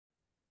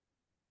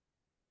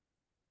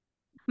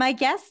My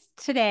guests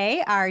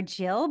today are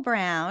Jill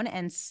Brown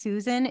and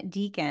Susan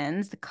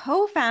Deakins, the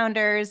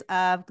co-founders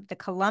of the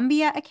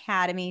Columbia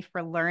Academy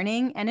for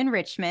Learning and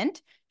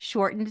Enrichment,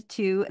 shortened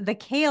to the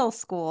Kale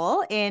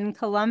School in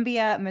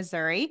Columbia,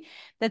 Missouri,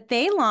 that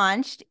they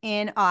launched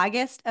in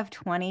August of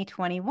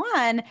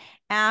 2021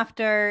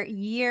 after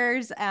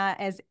years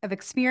of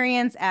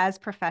experience as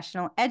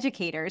professional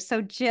educators.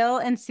 So Jill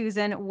and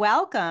Susan,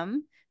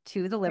 welcome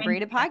to the Thank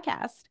Liberated you.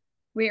 Podcast.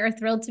 We are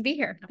thrilled to be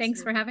here.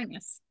 Thanks for Absolutely. having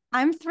us.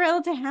 I'm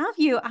thrilled to have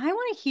you. I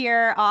want to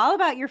hear all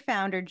about your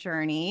founder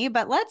journey,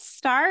 but let's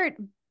start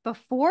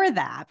before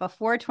that,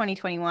 before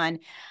 2021.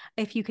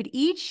 If you could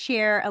each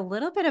share a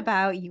little bit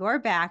about your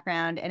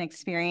background and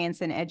experience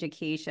in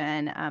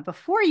education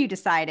before you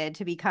decided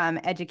to become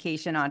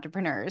education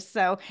entrepreneurs.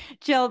 So,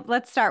 Jill,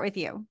 let's start with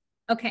you.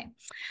 Okay.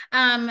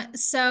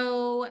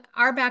 So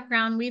our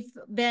background, we've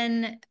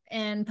been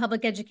in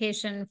public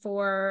education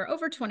for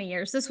over 20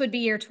 years. This would be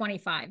year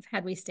 25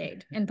 had we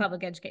stayed in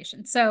public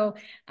education. So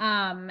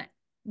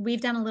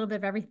we've done a little bit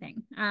of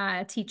everything.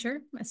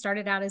 Teacher, I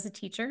started out as a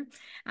teacher.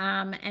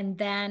 And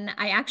then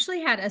I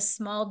actually had a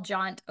small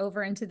jaunt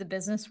over into the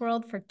business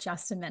world for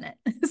just a minute.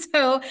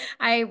 So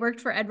I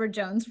worked for Edward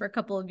Jones for a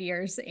couple of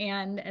years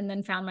and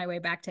then found my way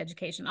back to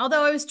education.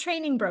 Although I was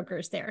training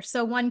brokers there.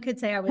 So one could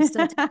say I was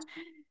still teaching.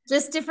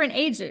 Just different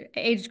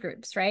age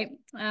groups, right?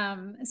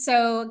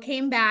 So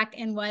came back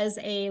and was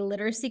a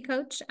literacy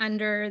coach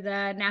under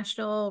the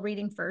National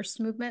Reading First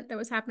movement that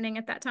was happening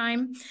at that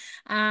time.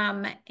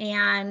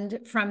 And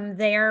from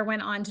there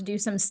went on to do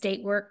some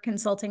state work,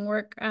 consulting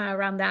work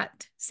around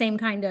that same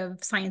kind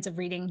of science of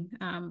reading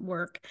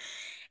work.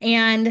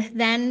 And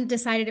then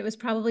decided it was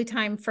probably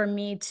time for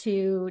me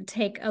to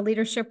take a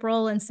leadership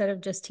role instead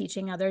of just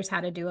teaching others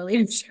how to do a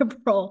leadership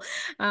role.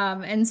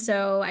 And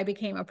so I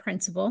became a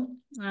principal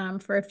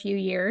for a few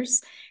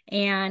years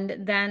and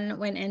then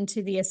went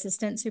into the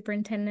assistant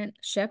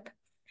superintendentship.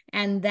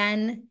 And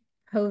then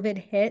COVID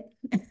hit.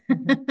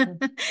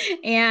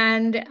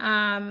 And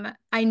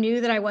I knew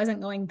that I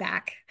wasn't going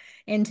back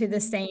into the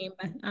same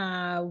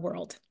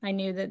world. I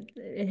knew that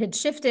it had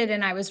shifted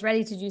and I was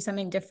ready to do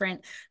something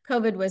different.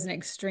 COVID was an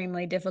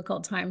extremely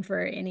difficult time for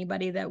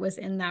anybody that was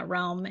in that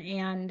realm.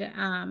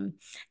 And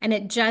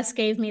it just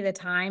gave me the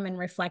time and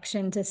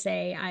reflection to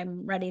say,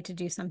 I'm ready to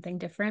do something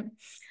different.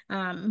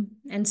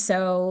 And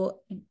so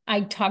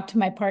I talked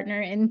my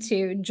partner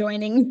into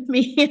joining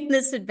me in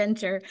this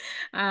adventure.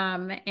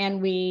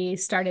 And we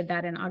started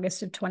that in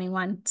August of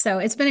 21. So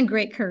it's been a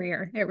great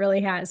career. It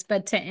really has.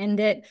 But to end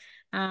it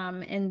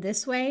in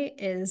this way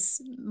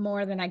is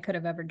more than I could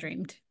have ever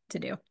dreamed to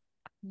do.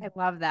 I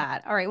love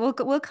that. All right,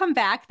 we'll come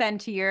back then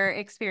to your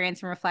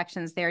experience and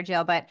reflections there,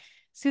 Jill. But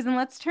Susan,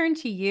 let's turn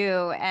to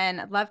you, and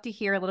I'd love to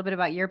hear a little bit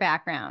about your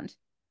background.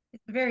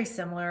 Very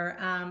similar.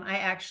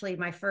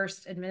 My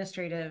first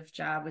administrative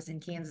job was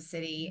in Kansas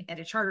City at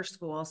a charter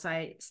school. So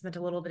I spent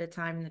a little bit of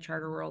time in the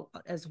charter world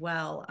as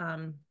well.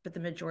 But the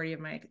majority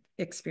of my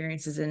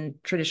experience is in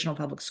traditional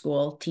public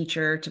school,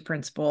 teacher to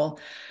principal.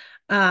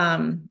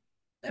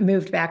 I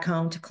moved back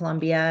home to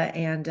Columbia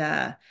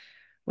and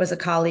was a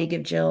colleague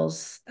of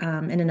Jill's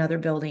in another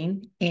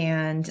building.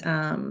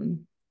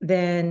 And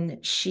then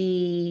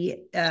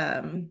she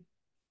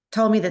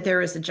told me that there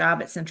was a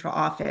job at central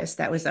office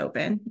that was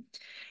open.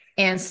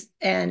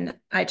 And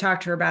I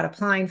talked to her about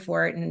applying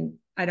for it, and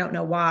I don't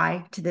know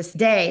why to this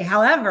day.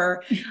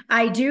 However,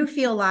 I do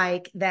feel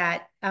like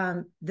that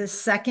the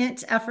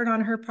second effort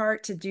on her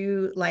part to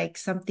do like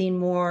something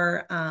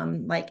more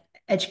like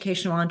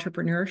educational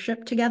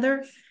entrepreneurship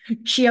together,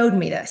 she owed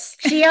me this.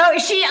 She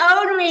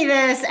owed me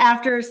this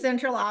after a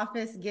central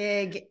office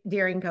gig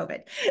during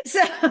COVID.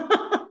 So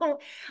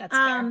That's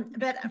fair.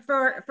 but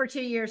for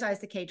 2 years, I was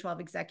the K-12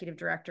 executive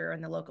director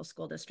in the local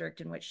school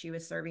district in which she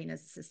was serving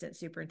as assistant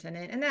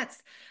superintendent.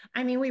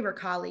 And we were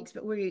colleagues,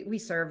 but we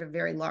serve a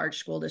very large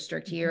school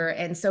district here.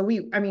 And so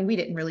we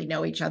didn't really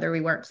know each other. We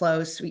weren't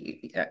close.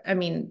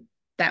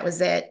 That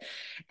was it.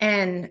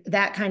 And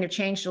that kind of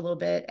changed a little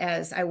bit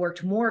as I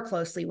worked more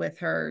closely with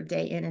her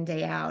day in and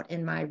day out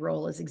in my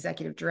role as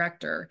executive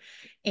director.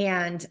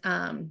 And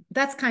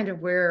that's kind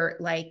of where,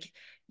 like,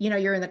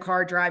 you're in the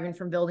car driving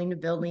from building to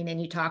building and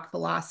you talk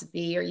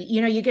philosophy, or,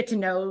 you get to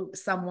know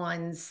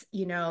someone's,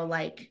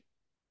 like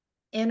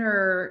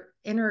inner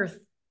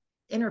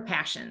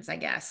passions, I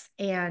guess.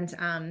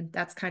 And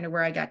that's kind of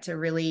where I got to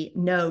really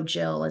know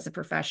Jill as a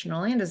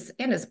professional and as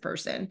a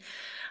person.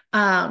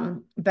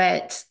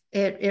 But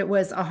it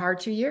was a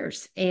hard 2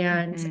 years.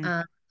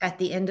 And at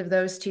the end of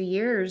those 2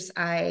 years,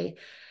 I'm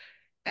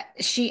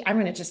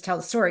going to just tell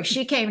the story.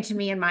 She came to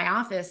me in my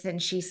office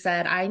and she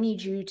said, I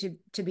need you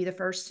to be the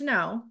first to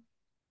know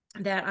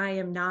that I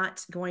am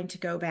not going to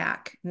go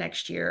back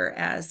next year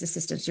as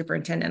assistant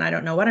superintendent. I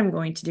don't know what I'm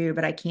going to do,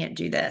 but I can't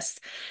do this.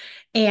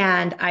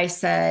 And I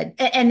said,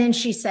 and then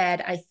she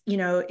said,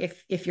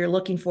 if you're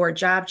looking for a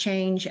job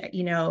change,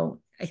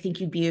 I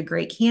think you'd be a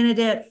great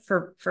candidate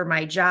for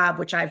my job,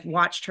 which I've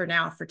watched her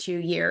now for 2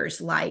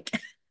 years, like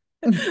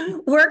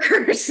work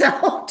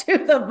herself to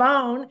the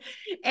bone.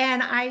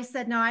 And I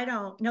said, no, I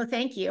don't. No,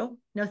 thank you.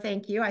 No,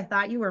 thank you. I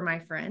thought you were my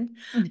friend.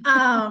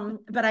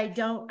 But I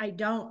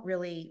don't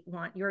really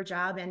want your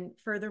job. And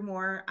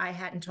furthermore, I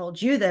hadn't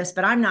told you this,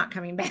 but I'm not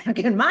coming back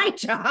in my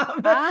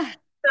job. Ah.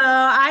 So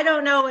I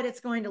don't know what it's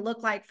going to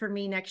look like for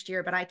me next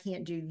year, but I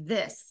can't do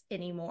this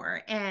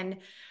anymore. And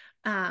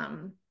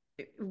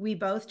we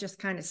both just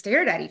kind of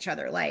stared at each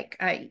other like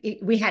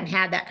we hadn't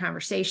had that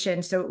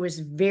conversation. So it was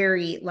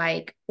very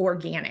like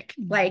organic,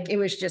 like it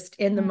was just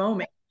in the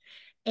moment.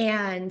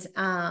 And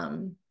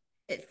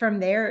from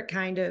there, it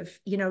kind of,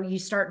 you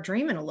start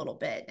dreaming a little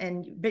bit.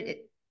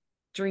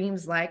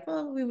 Dreams like,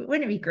 well,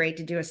 wouldn't it be great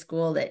to do a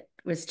school that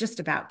was just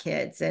about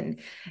kids, and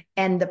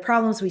the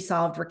problems we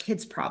solved were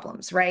kids'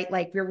 problems, right?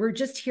 Like we're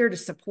just here to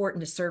support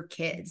and to serve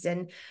kids,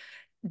 and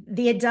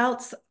the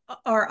adults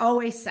are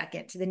always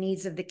second to the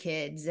needs of the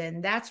kids,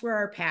 and that's where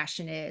our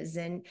passion is.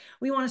 And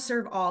we want to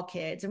serve all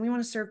kids, and we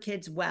want to serve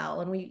kids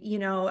well. And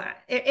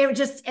it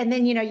just, and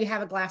then you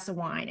have a glass of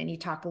wine and you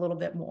talk a little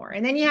bit more,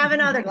 and then you have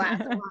another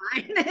glass of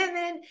wine, and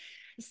then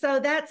so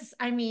that's,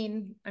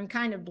 I'm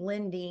kind of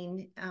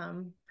blending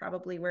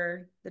probably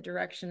where the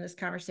direction this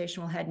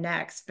conversation will head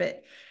next,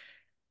 but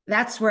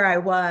that's where I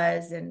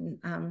was, and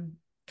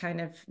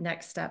kind of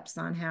next steps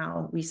on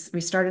how we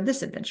started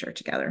this adventure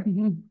together.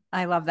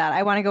 I love that.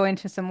 I want to go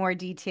into some more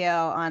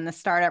detail on the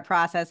startup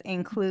process,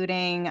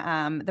 including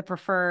the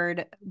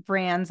preferred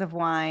brands of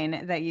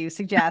wine that you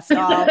suggest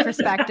all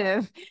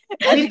prospective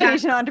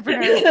education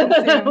entrepreneurs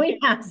consume. We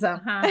have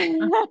some.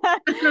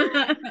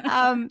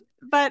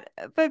 But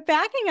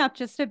backing up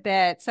just a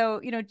bit.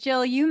 So,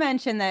 Jill, you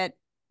mentioned that,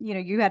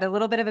 you had a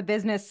little bit of a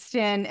business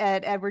stint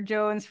at Edward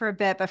Jones for a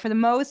bit, but for the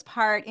most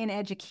part in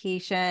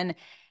education.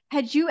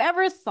 Had you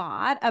ever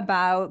thought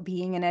about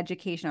being an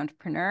education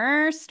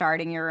entrepreneur,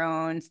 starting your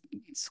own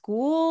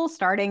school,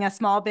 starting a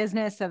small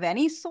business of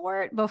any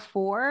sort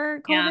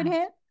before COVID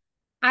hit?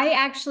 I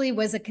actually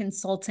was a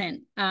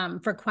consultant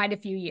for quite a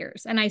few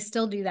years, and I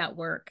still do that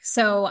work.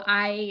 So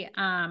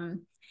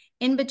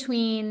in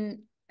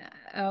between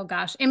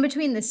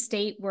the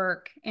state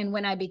work and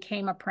when I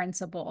became a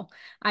principal,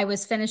 I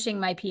was finishing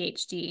my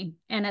PhD.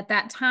 And at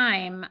that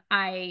time,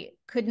 I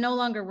could no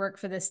longer work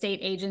for the state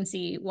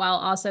agency while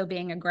also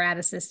being a grad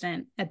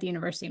assistant at the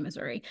University of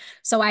Missouri.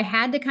 So I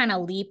had to kind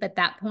of leap at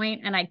that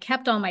point, and I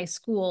kept all my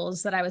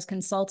schools that I was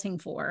consulting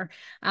for.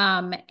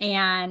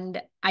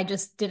 And I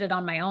just did it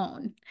on my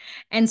own.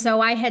 And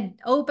so I had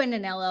opened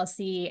an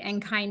LLC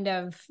and kind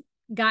of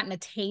gotten a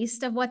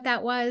taste of what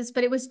that was,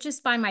 but it was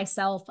just by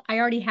myself. I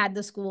already had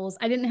the schools.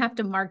 I didn't have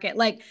to market.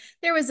 Like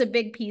there was a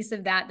big piece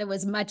of that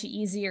was much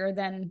easier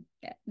than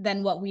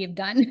what we have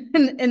done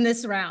in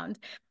this round.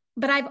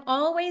 But I've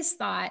always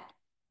thought,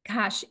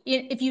 gosh,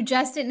 if you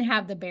just didn't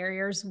have the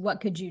barriers, what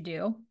could you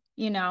do?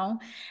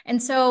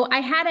 And so I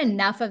had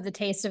enough of the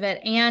taste of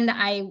it, and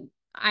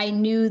I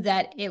knew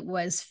that it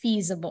was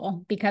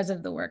feasible because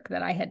of the work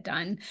that I had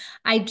done.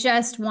 I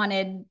just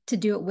wanted to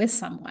do it with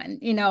someone.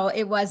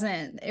 It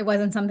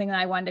wasn't something that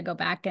I wanted to go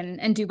back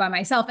and do by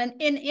myself. And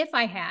if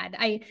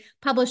I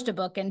published a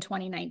book in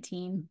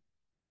 2019.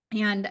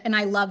 And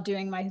I love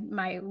doing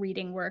my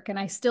reading work, and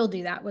I still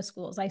do that with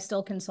schools. I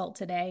still consult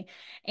today.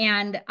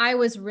 And I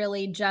was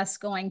really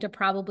just going to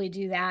probably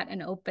do that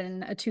and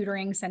open a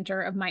tutoring center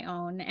of my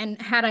own.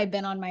 And had I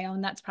been on my own,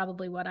 that's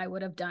probably what I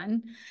would have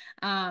done.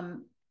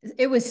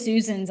 It was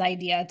Susan's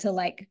idea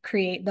to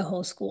create the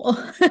whole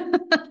school.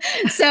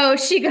 So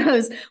she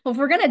goes, well, if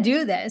we're going to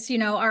do this,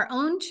 our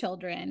own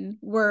children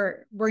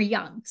were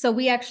young. So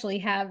we actually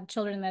have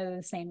children that are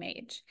the same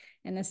age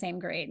in the same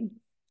grade.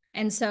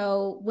 And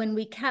so when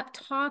we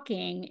kept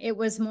talking, it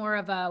was more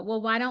of a,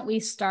 well, why don't we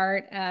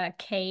start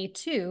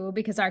K2,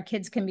 because our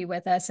kids can be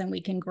with us and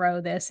we can grow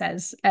this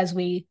as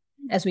we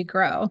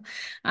grow.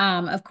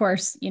 Of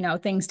course,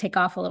 things take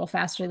off a little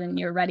faster than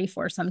you're ready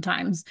for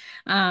sometimes.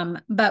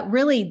 But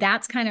really,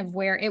 that's kind of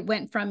where it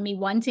went from me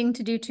wanting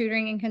to do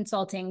tutoring and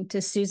consulting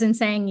to Susan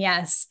saying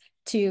yes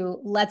to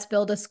let's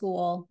build a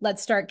school,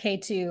 let's start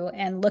K2,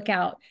 and look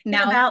out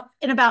now.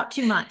 In about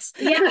 2 months.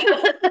 Yeah.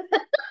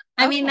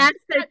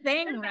 That's the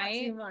thing,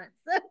 right? 2 months.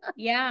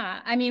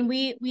 Yeah.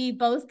 We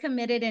both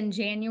committed in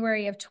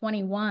January of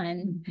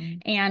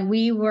 21, and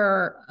we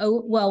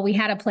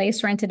had a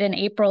place rented in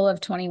April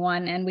of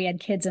 21, and we had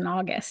kids in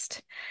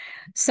August.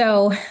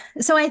 So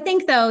I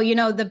think though,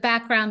 the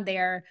background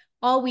there,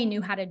 all we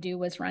knew how to do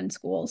was run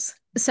schools.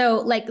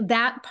 So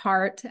that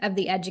part of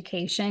the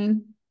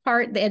education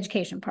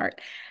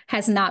part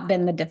has not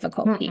been the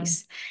difficult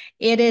piece.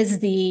 It is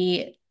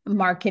the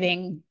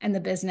marketing and the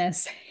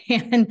business,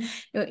 and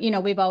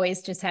we've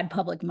always just had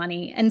public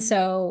money, and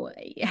so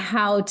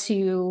how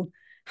to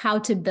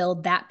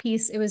build that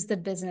piece, it was the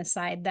business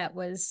side that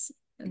was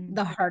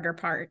the harder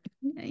part,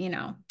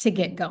 to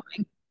get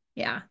going.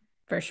 Yeah,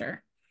 for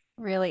sure.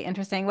 Really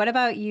interesting. What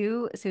about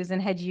you, Susan?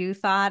 Had you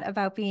thought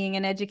about being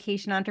an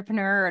education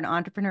entrepreneur or an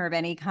entrepreneur of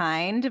any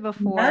kind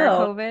before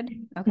COVID?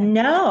 Okay.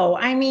 No,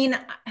 I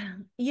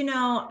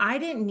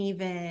didn't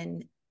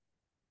even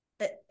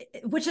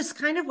which is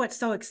kind of what's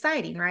so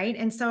exciting, right?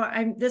 And so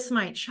this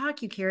might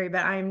shock you, Carrie,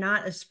 but I'm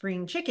not a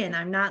spring chicken.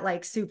 I'm not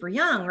like super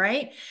young,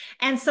 right?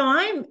 And so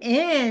I'm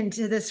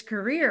into this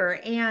career.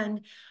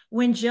 And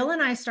when Jill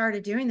and I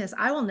started doing this,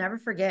 I will never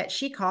forget,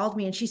 she called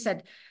me and she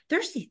said, there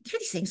are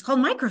these things called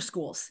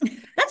microschools.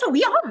 That's what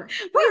we are.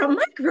 We're a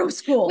micro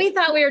school. We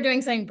thought we were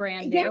doing something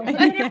brand new. Yeah,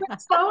 and it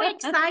was so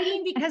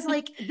exciting because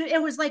like it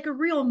was like a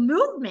real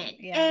movement.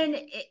 Yeah. And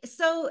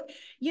so,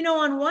 you know,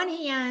 on one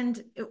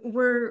hand,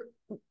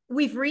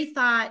 we've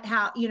rethought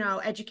how, you know,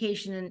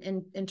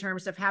 education in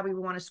terms of how we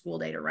want a school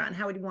day to run,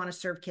 how we want to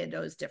serve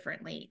kiddos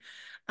differently,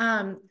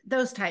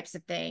 those types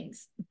of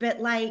things. But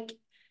like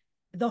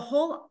the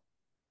whole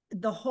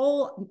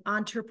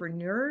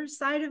entrepreneur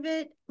side of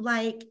it,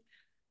 like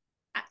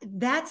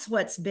that's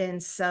what's been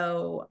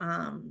so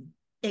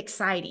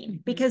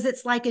exciting, because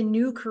it's like a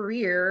new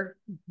career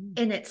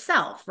in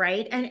itself,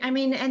 right? And I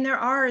mean, and there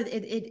are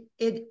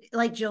it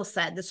like Jill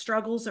said, the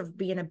struggles of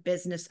being a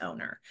business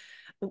owner.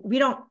 We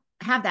don't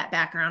have that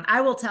background. I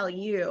will tell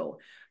you,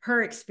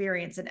 her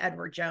experience in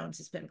Edward Jones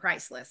has been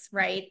priceless,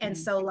 right? And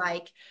so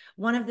like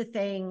one of the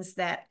things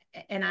that,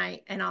 and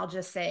I'll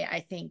just say,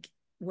 I think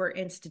we're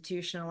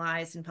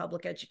institutionalized in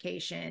public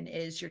education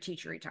is your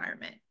teacher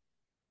retirement.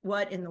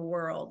 What in the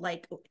world?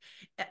 Like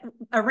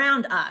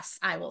around us,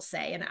 I will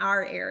say, in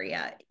our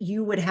area,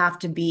 you would have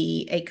to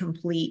be a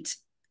complete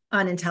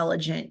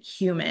unintelligent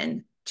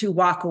human to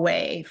walk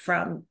away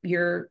from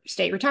your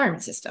state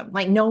retirement system.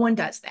 Like no one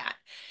does that.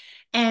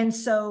 And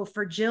so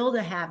for Jill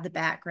to have the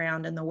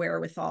background and the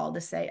wherewithal to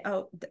say,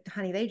 oh,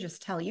 honey, they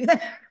just tell you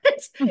that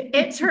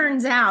it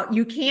turns out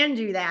you can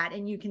do that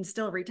and you can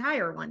still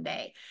retire one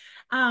day.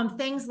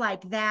 Things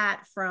like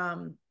that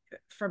from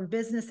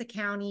business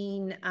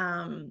accounting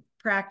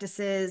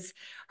practices,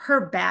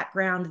 her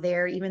background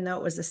there, even though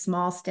it was a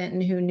small stint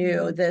and who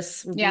knew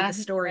this would be the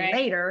story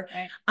later,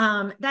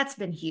 that's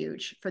been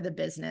huge for the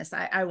business.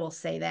 I will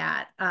say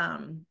that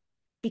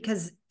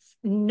because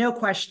no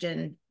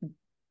question,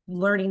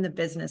 learning the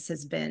business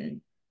has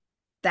been,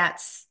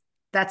 that's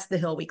the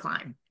hill we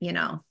climb, you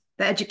know,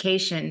 the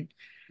education.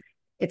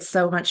 It's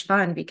so much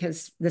fun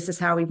because this is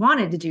how we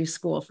wanted to do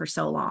school for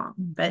so long,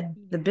 but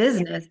the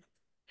business.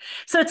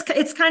 So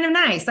it's kind of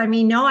nice. I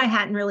mean, no, I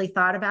hadn't really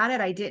thought about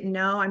it. I didn't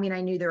know. I mean,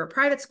 I knew there were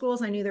private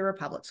schools. I knew there were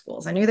public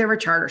schools. I knew there were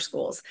charter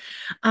schools.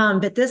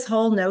 But this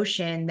whole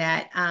notion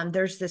that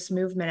there's this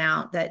movement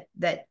out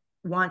that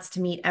wants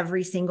to meet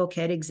every single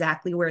kid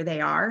exactly where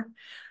they are.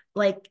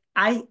 Like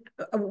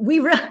we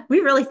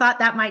really thought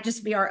that might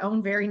just be our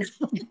own very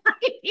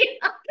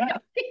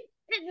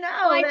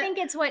No, I think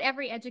it's what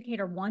every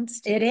educator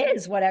wants to. It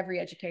is what every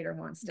educator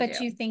wants to do.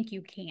 But you think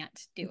you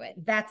can't do it.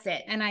 That's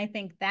it. And I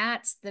think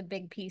that's the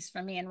big piece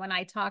for me. And when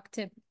I talk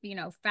to, you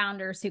know,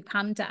 founders who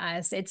come to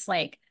us, it's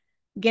like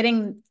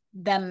getting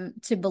them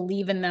to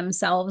believe in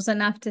themselves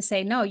enough to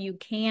say, no, you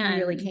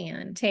really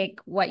can take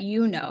what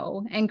you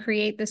know and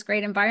create this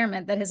great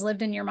environment that has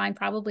lived in your mind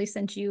probably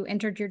since you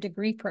entered your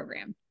degree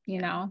program, you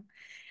know,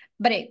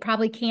 but it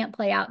probably can't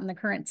play out in the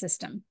current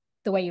system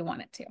the way you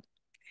want it to.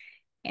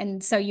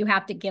 And so you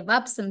have to give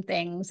up some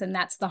things. And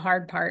that's the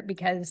hard part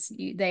because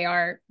they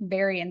are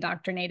very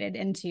indoctrinated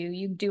into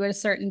you do a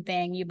certain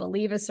thing, you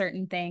believe a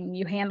certain thing,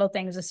 you handle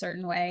things a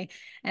certain way.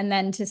 And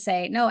then to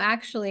say, no,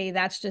 actually,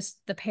 that's just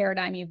the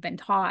paradigm you've been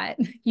taught.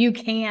 You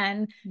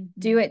can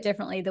do it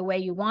differently the way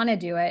you want to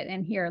do it.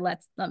 And here,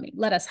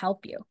 let us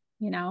help you,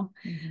 you know.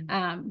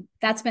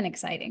 That's been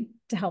exciting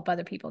to help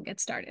other people get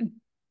started.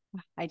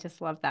 I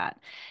just love that.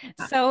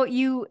 So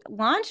you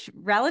launched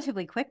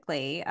relatively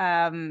quickly.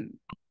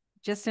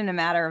 Just in a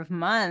matter of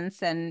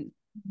months, and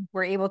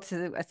we're able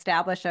to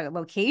establish a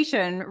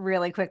location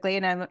really quickly.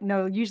 And I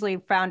know usually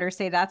founders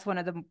say that's one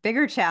of the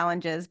bigger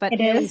challenges, but it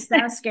is.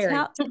 That's scary.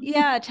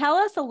 Tell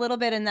us a little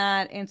bit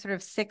in sort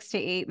of 6 to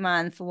 8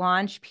 months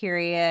launch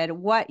period,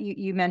 what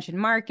you mentioned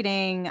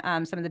marketing,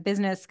 some of the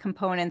business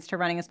components to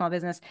running a small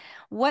business.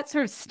 What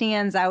sort of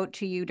stands out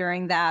to you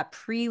during that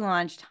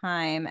pre-launch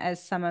time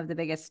as some of the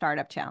biggest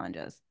startup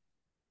challenges?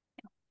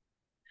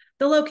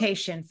 The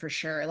location for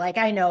sure. Like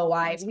I know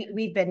why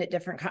we've been at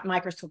different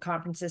microschool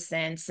conferences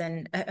since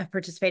and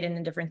participated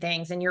in different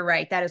things. And you're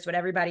right. That is what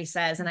everybody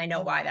says. And I know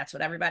why that's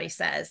what everybody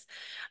says.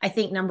 I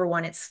think number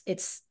one,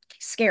 it's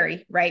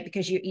scary, right?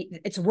 Because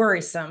it's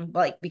worrisome,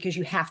 like, because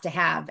you have to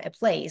have a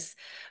place,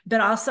 but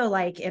also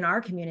like in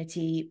our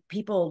community,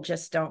 people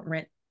just don't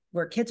rent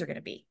where kids are going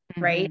to be.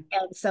 Right.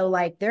 And so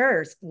like,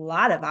 there's a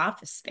lot of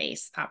office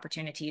space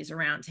opportunities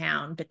around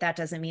town, but that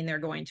doesn't mean they're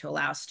going to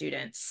allow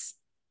students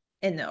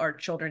or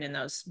children in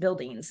those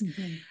buildings.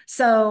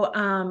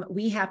 So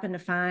we happened to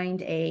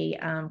find a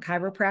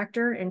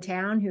chiropractor in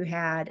town who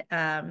had,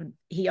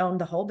 he owned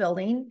the whole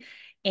building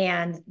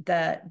and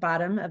the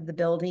bottom of the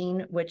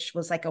building, which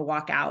was like a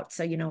walkout.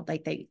 So, you know,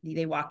 like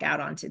they walk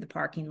out onto the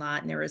parking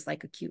lot and there was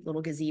like a cute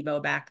little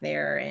gazebo back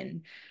there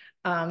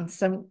and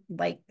some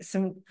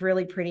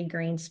really pretty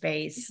green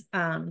space.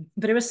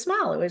 But it was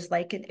small. It was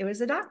like, it was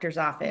a doctor's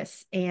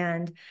office.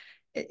 And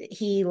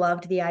he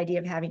loved the idea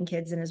of having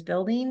kids in his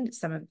building.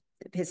 Some of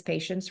his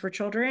patients were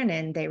children,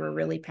 and they were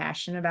really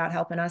passionate about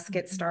helping us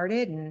get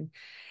started.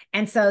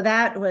 And so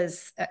that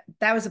was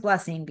a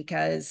blessing,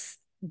 because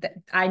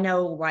I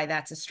know why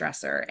that's a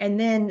stressor. And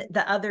then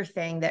the other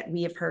thing that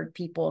we have heard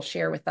people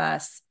share with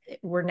us,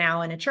 we're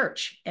now in a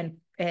church and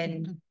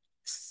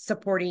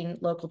supporting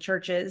local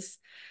churches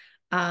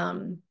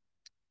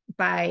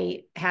by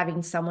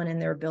having someone in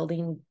their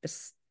building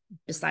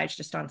besides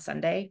just on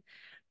Sunday,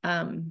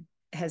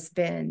 has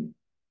been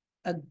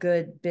a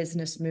good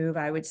business move,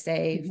 I would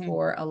say,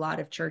 for a lot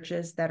of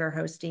churches that are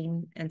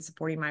hosting and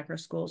supporting micro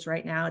schools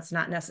right now. It's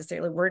not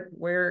necessarily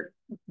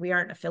we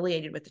aren't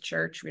affiliated with the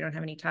church. We don't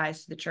have any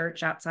ties to the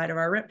church outside of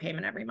our rent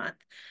payment every month.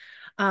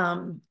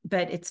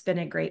 But it's been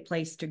a great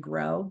place to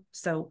grow.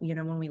 So,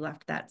 when we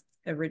left that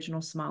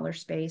original smaller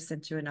space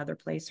into another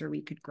place where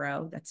we could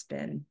grow, that's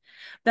been,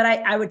 but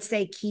I would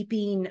say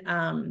keeping,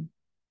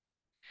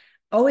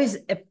 always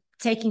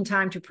taking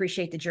time to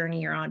appreciate the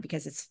journey you're on,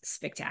 because it's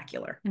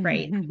spectacular,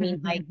 right? I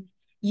mean, like,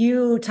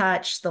 you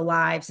touch the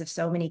lives of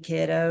so many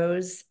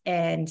kiddos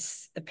and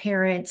the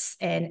parents,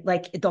 and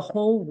like the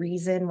whole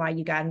reason why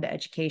you got into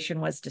education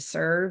was to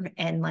serve.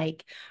 And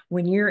like,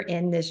 when you're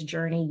in this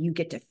journey, you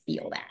get to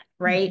feel that,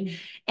 right?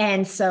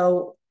 And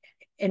so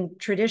in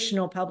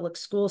traditional public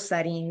school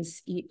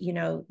settings,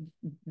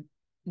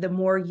 the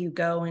more you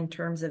go in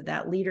terms of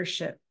that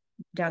leadership,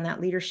 down that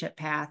leadership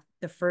path,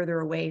 the further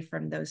away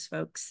from those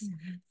folks,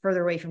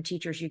 further away from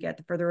teachers you get,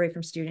 the further away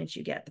from students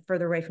you get, the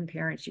further away from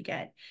parents you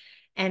get.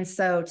 And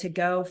so to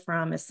go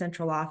from a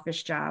central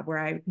office job where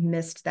I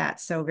missed that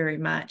so very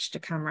much, to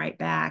come right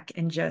back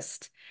and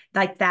just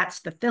like, that's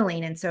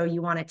fulfilling. And so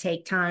you want to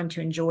take time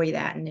to enjoy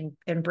that and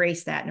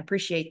embrace that and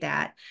appreciate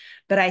that.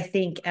 But I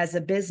think as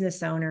a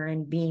business owner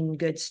and being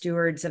good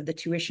stewards of the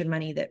tuition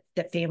money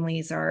that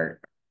families are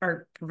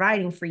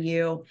providing for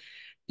you,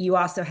 you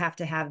also have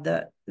to have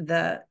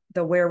the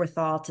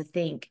wherewithal to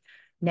think,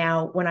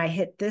 now, when I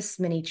hit this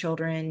many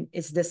children,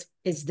 is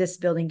this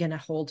building going to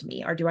hold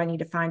me, or do I need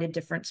to find a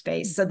different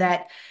space, so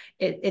that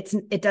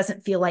it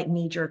doesn't feel like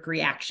knee-jerk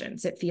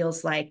reactions. It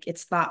feels like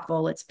it's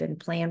thoughtful, it's been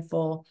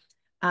planful.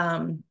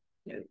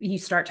 You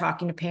start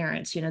talking to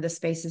parents, this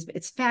space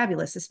it's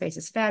fabulous. This space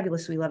is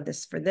fabulous. We love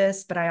this for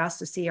this, but I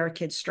also see our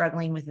kids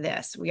struggling with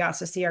this. We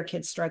also see our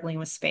kids struggling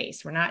with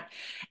space. We're not,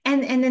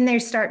 and then they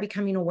start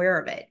becoming aware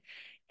of it.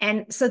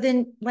 And so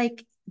then,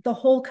 like, the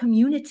whole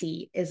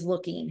community is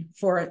looking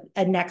for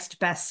a next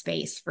best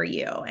space for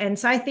you. And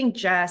so I think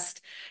just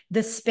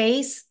the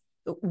space,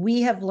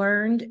 we have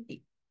learned,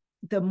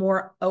 the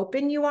more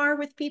open you are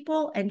with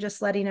people and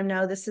just letting them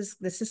know this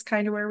is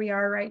kind of where we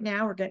are right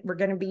now. We're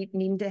going to be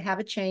needing to have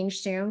a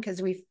change soon,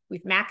 because we've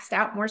maxed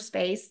out more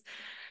space.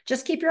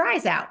 Just keep your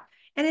eyes out.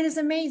 And it is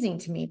amazing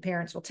to me.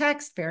 Parents will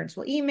text, parents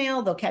will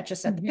email, they'll catch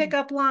us at the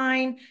pickup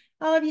line.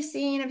 Oh, have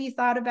you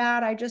thought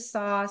about, I just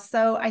saw.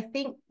 So I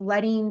think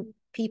letting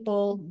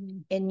people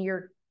in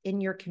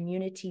your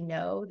community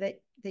know that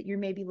you're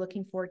maybe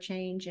looking for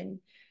change, and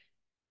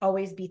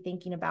always be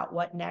thinking about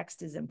what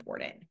next is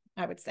important,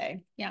 I would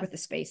say, with the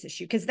space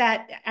issue. Because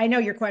that, I know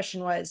your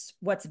question was,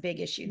 what's a big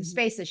issue? The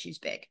space issue is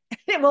big.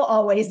 It will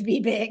always be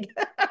big.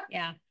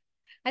 Yeah.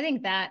 I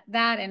think that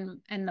and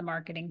the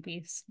marketing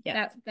piece,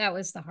 that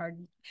was the hard.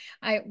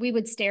 We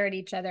would stare at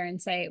each other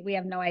and say, we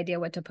have no idea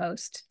what to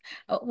post.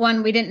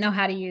 One, we didn't know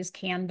how to use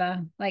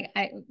Canva. Like,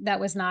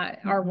 that was not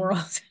our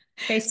world.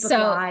 Facebook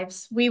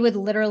Lives. We would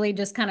literally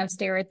just kind of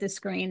stare at the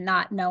screen,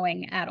 not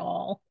knowing at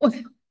all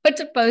what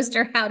to post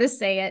or how to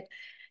say it.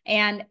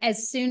 And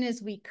as soon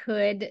as we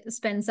could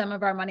spend some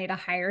of our money to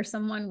hire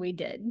someone, we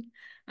did.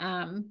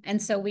 And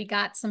so we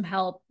got some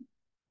help.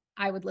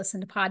 I would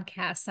listen to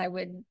podcasts. I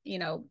would,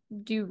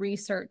 do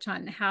research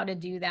on how to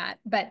do that.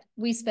 But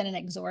we spent an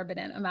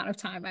exorbitant amount of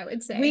time, I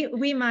would say.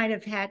 We might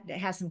have had to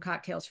have some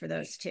cocktails for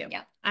those too.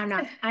 Yeah.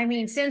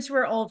 Since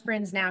we're old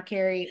friends now,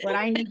 Carrie, what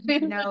I need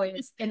to know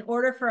is, in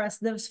order for us,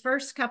 those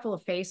first couple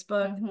of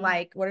Facebook,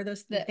 like, what are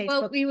those? Facebook,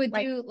 well, we would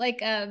do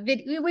like a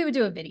video. We would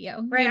do a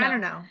video. Right. I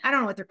don't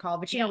know what they're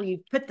called, but where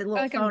you put the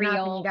little phone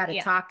up and you got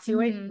to talk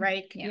to it,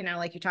 right?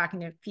 Like you're talking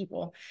to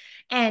people,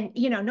 and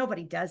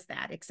nobody does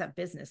that except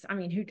business. I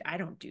mean, I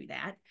don't do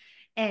that.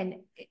 And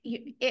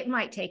it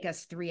might take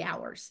us 3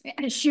 hours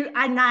to shoot.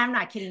 I'm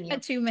not kidding you. A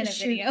 2-minute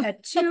video. A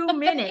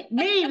 2-minute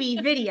maybe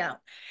video.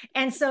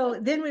 And so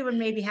then we would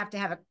maybe have to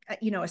have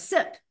a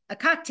sip, a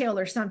cocktail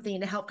or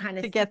something to help kind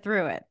of get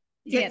through it.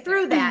 Get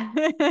through that.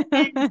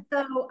 And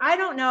so I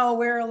don't know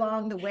where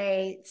along the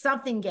way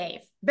something gave,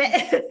 but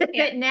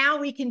now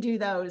we can do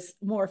those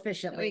more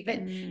efficiently.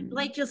 But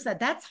like Jill said,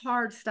 that's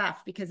hard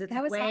stuff, because it's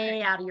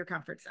way out of your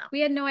comfort zone.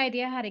 We had no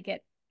idea how to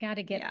get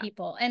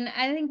people. And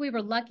I think we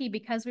were lucky,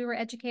 because we were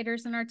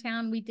educators in our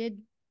town.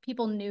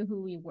 People knew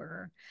who we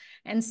were.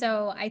 And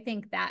so I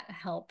think that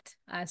helped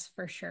us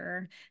for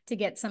sure to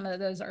get some of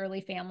those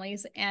early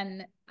families.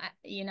 And,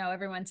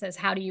 everyone says,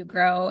 how do you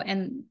grow?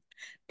 And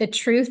the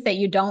truth that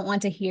you don't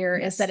want to hear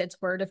is that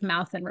it's word of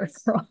mouth and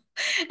referral.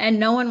 And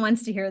no one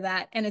wants to hear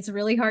that. And it's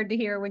really hard to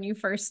hear when you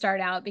first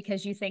start out,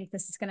 because you think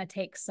this is going to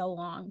take so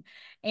long.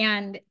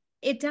 And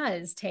It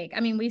does take, I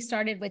mean, we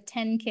started with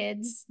 10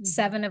 kids,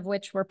 7 of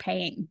which were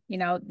paying,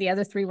 the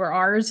other 3 were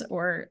ours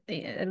or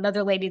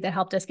another lady that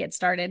helped us get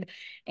started.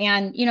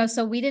 And,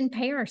 so we didn't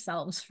pay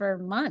ourselves for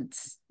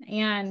months.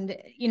 And,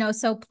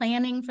 so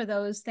planning for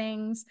those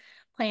things,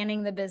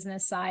 planning the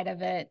business side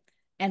of it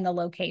and the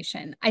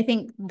location. I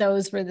think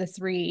those were the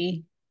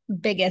 3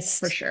 biggest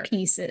For sure.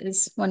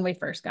 pieces when we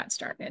first got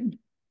started.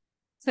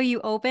 So you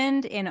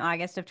opened in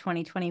August of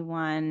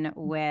 2021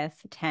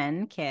 with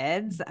 10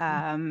 kids,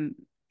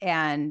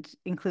 and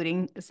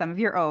including some of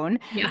your own.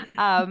 Yeah.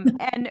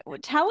 And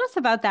tell us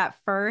about that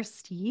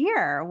first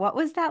year. What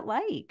was that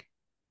like?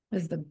 It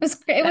was the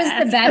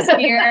best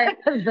year.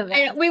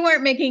 We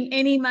weren't making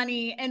any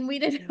money and we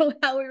didn't know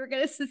how we were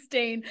going to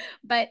sustain,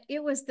 but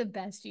it was the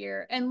best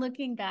year. And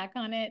looking back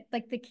on it,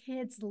 like the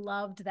kids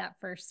loved that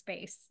first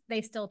space.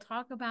 They still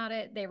talk about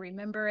it. They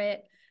remember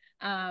it.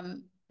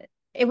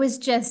 It was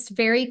just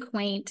very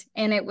quaint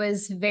and it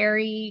was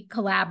very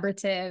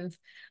collaborative.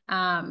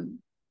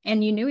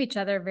 And you knew each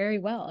other very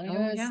well. I mean,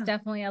 it was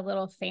definitely a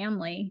little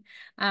family.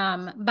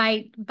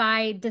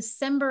 By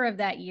December of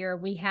that year,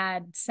 we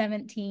had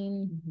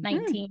 17,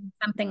 19,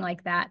 something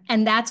like that.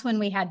 And that's when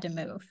we had to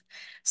move.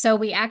 So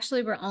we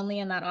actually were only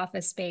in that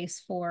office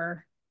space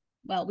for,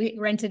 well, we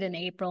rented in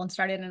April and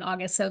started in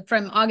August. So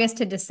from August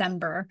to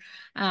December,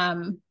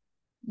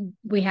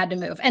 we had to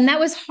move. And that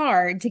was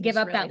hard to give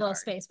up that little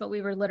space, but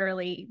we were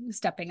literally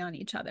stepping on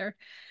each other.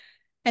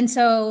 And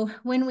so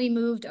when we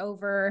moved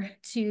over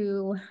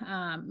to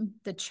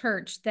the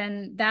church,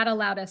 then that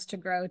allowed us to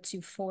grow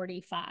to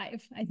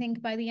 45, I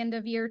think, by the end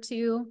of year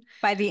 2.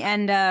 By the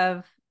end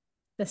of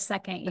the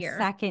second year.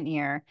 Second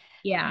year.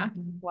 Yeah.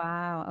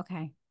 Wow.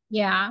 Okay.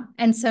 Yeah.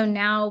 And so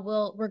now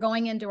we're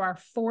going into our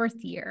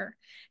 4th year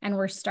and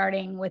we're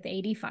starting with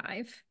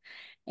 85.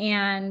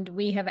 And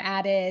we have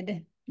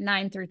added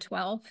 9 through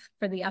 12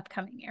 for the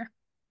upcoming year.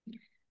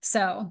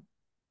 So,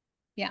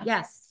 yeah.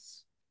 Yes.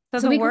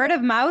 So the word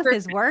of mouth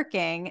is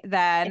working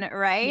then,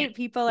 right? Yeah.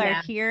 People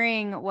are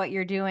hearing what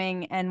you're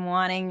doing and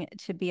wanting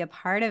to be a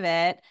part of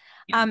it.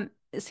 Yeah.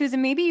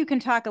 Susan, maybe you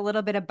can talk a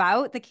little bit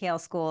about the Kale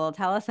School.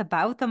 Tell us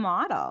about the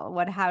model.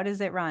 How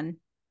does it run?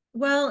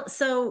 Well,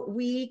 so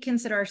we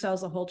consider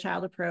ourselves a whole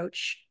child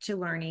approach to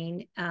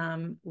learning,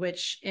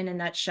 which in a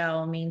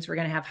nutshell means we're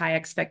going to have high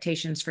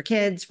expectations for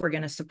kids. We're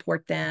going to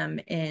support them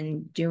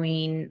in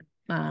doing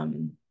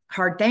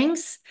hard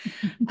things.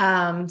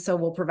 So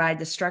we'll provide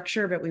the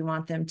structure, but we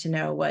want them to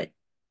know what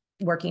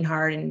working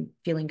hard and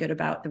feeling good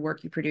about the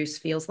work you produce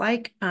feels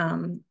like.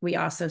 We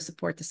also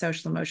support the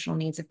social emotional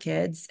needs of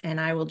kids.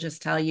 And I will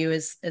just tell you,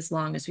 as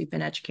long as we've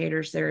been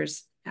educators,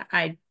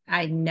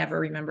 I never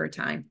remember a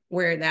time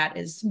where that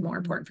is more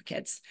important for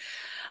kids.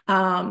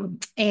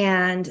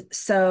 And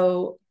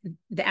so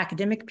the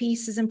academic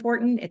piece is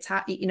important. It's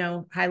high,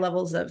 high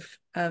levels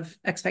of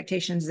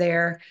expectations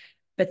there,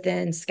 but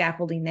then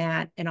scaffolding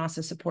that and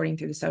also supporting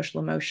through the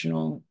social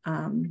emotional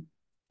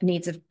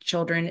needs of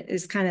children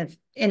is kind of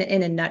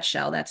in a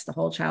nutshell. That's the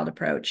whole child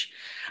approach.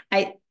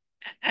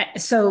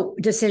 So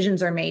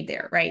decisions are made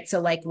there, right? So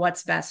like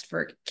what's best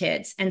for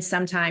kids. And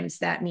sometimes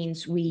that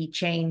means we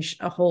change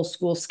a whole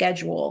school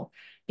schedule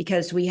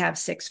because we have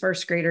 6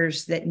 first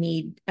graders that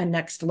need a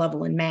next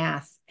level in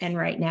math. And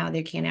right now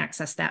they can't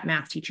access that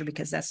math teacher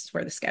because that's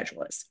where the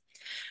schedule is.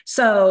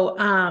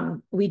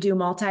 So we do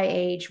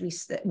multi-age.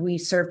 We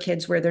serve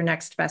kids where their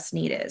next best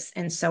need is.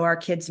 And so our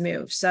kids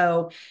move.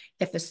 So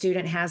if a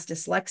student has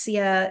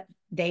dyslexia,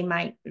 they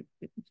might,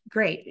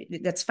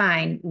 great, that's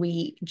fine.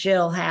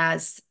 Jill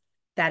has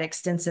that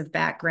extensive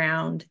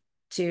background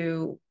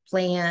to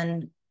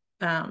plan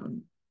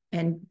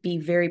and be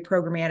very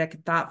programmatic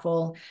and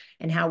thoughtful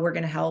in how we're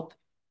going to help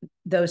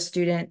those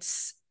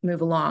students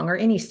move along, or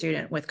any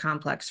student with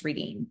complex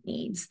reading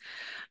needs.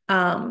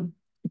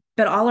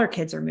 But all our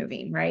kids are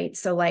moving, right?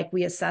 So like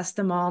we assess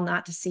them all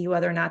not to see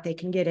whether or not they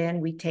can get in.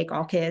 We take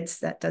all kids.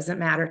 That doesn't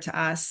matter to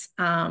us.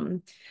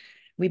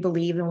 We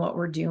believe in what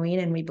we're doing,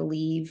 and we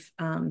believe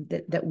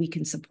that we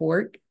can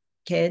support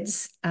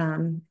kids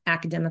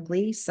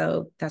academically.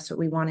 So that's what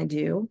we want to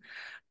do.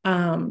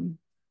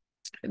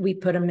 We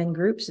put them in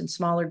groups, in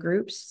smaller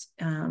groups,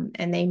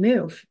 and they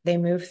move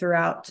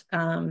throughout,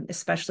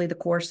 especially the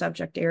core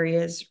subject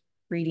areas,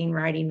 reading,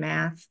 writing,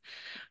 math.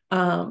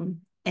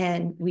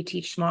 And we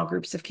teach small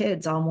groups of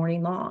kids all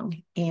morning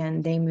long,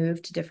 and they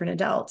move to different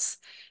adults.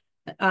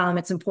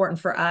 It's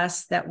important for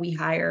us that we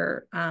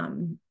hire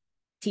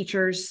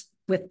teachers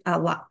with a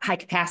lot high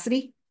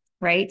capacity,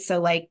 right? So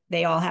like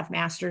they all have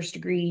master's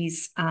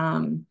degrees.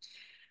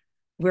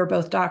 We're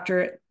both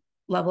doctorate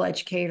level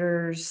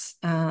educators,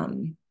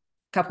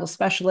 couple of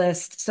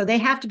specialists. So they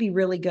have to be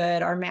really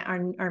good. Our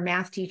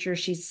math teacher,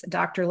 she's a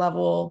doctor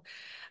level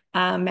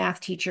math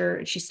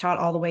teacher. She's taught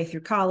all the way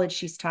through college.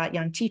 She's taught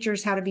young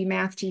teachers how to be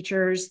math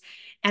teachers.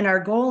 And our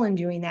goal in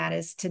doing that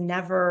is to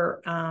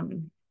never,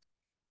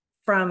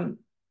 from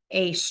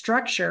a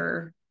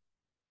structure,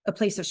 a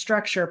place of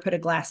structure, put a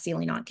glass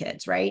ceiling on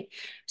kids, right?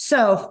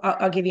 So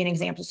I'll give you an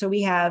example. So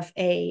we have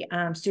a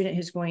student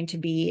who's going to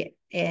be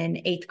an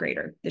 8th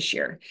grader this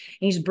year. And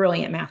he's a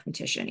brilliant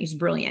mathematician. He's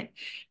brilliant.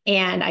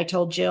 And I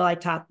told Jill I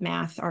taught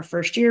math our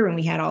first year when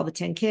we had all the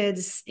 10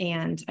 kids,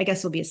 and I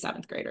guess he'll be a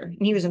 7th grader.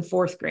 And he was in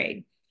 4th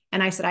grade.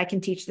 And I said, I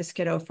can teach this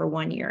kiddo for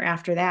 1 year.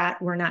 After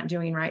that, we're not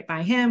doing right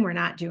by him. We're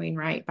not doing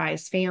right by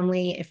his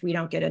family if we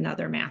don't get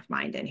another math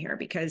mind in here,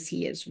 because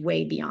he is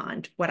way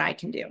beyond what I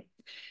can do.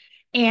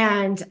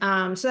 And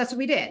so that's what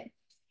we did.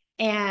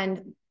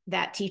 And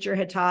that teacher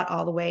had taught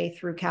all the way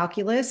through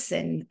calculus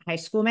and high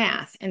school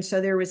math. And so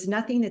there was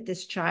nothing that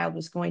this child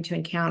was going to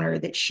encounter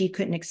that she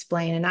couldn't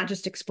explain, and not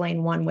just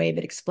explain one way,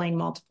 but explain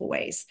multiple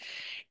ways.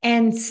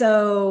 And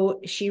so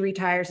she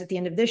retires at the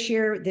end of this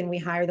year. Then we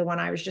hire the one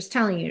I was just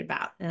telling you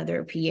about,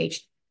 another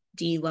PhD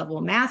level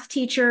math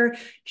teacher.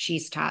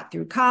 She's taught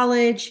through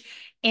college.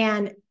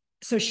 And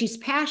so she's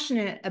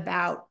passionate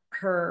about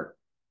her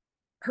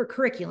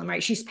curriculum,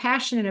 right? She's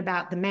passionate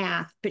about the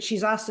math, but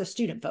she's also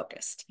student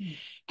focused.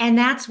 And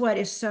that's what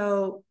is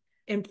so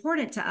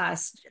important to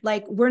us.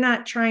 Like, we're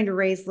not trying to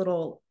raise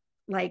little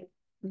like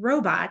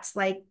robots.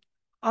 Like,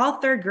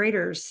 all 3rd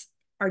graders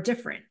are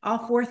different. All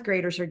 4th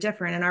graders are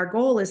different. And our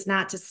goal is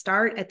not to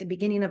start at the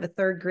beginning of a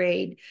 3rd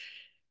grade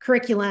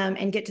curriculum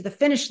and get to the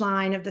finish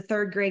line of the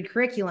 3rd grade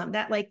curriculum.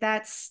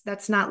 That's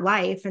not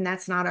life. And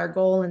that's not our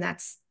goal. And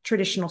that's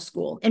traditional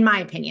school, in my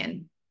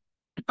opinion.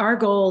 Our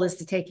goal is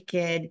to take a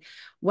kid,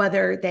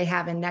 whether they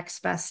have a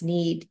next best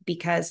need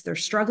because they're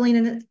struggling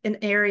in an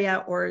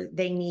area, or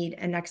they need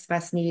a next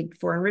best need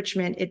for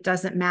enrichment. It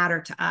doesn't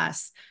matter to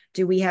us.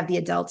 Do we have the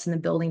adults in the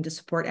building to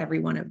support every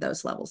one of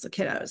those levels of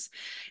kiddos?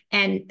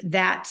 And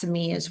that, to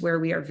me, is where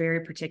we are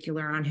very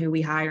particular on who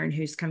we hire and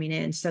who's coming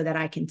in, so that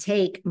I can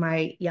take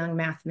my young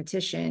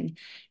mathematician,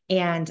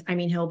 and I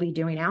mean, he'll be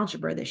doing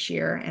algebra this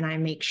year, and I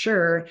make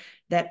sure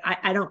that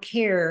I don't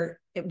care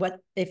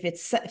if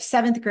it's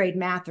 7th grade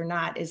math or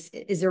not is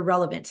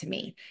irrelevant to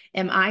me.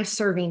 Am I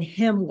serving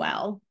him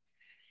well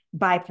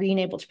by being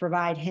able to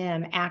provide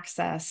him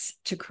access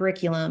to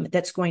curriculum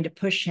that's going to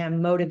push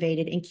him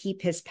motivated and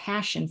keep his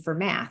passion for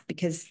math,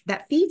 because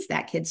that feeds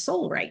that kid's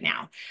soul right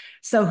now.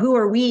 So who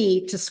are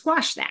we to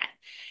squash that?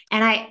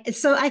 And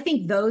I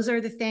think those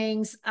are the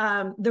things,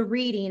 the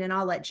reading, and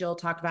I'll let Jill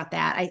talk about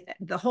that.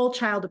 The whole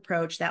child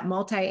approach, that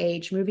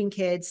multi-age, moving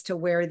kids to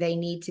where they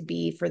need to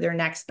be for their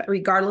next,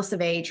 regardless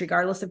of age,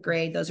 regardless of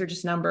grade, those are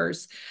just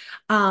numbers.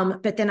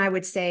 But then I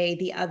would say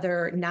the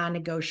other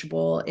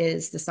non-negotiable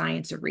is the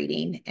science of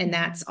reading. And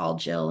that's all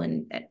Jill,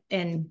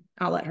 and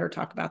I'll let her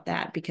talk about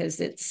that, because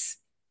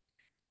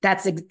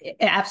that's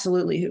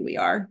absolutely who we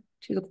are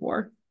to the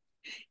core.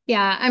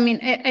 Yeah, I mean,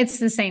 it's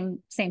the same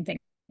thing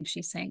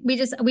she's saying.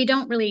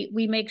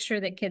 We make sure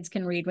that kids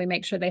can read. We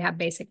make sure they have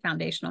basic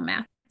foundational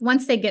math.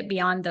 Once they get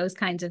beyond those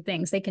kinds of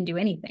things, they can do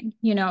anything,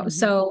 you know?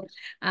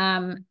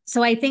 Mm-hmm.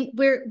 So I think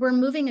we're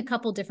moving a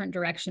couple different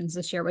directions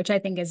this year, which I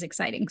think is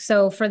exciting.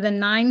 So for the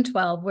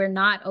 9-12, we're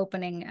not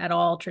opening at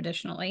all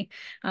traditionally.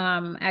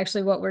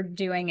 Actually, what we're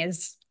doing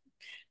is,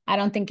 I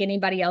don't think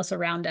anybody else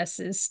around us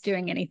is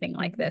doing anything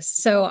like this.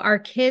 So our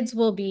kids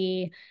will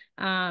be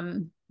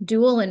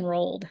dual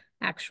enrolled.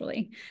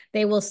 Actually,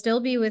 they will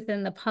still be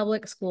within the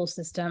public school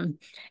system,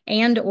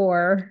 they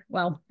will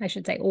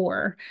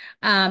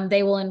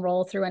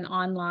enroll through an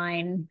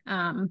online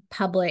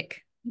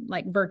public,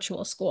 like,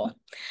 virtual school.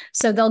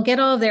 So they'll get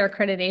all of their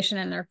accreditation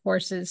and their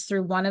courses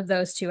through one of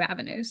those 2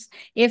 avenues.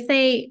 If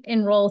they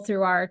enroll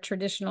through our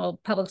traditional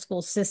public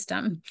school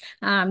system,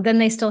 then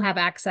they still have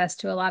access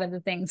to a lot of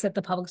the things that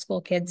the public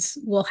school kids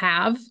will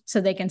have, so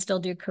they can still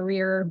do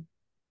career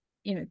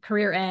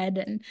ed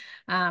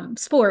and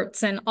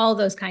sports and all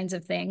those kinds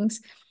of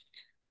things.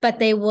 But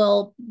they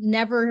will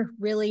never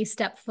really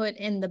step foot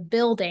in the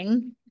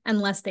building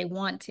unless they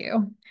want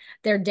to.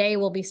 Their day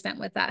will be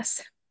spent with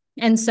us.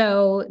 And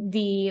so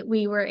we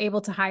were able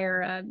to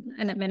hire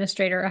an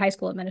administrator, a high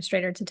school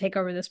administrator, to take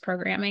over this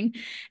programming.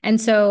 And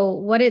so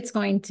what it's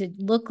going to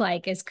look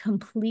like is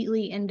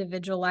completely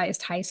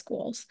individualized high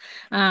schools,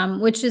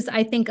 which is,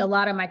 I think a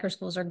lot of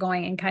microschools are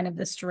going in kind of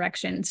this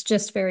direction. It's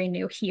just very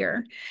new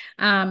here.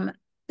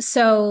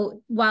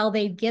 So while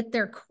they get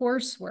their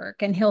coursework,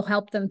 and he'll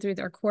help them through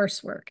their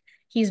coursework,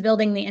 he's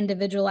building the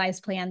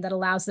individualized plan that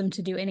allows them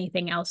to do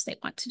anything else they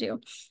want to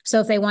do. So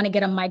if they want to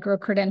get a micro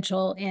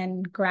credential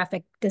in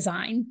graphic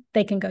design,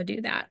 they can go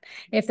do that.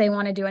 If they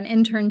want to do an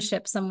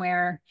internship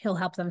somewhere, he'll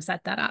help them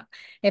set that up.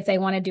 If they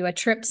want to do a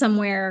trip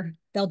somewhere,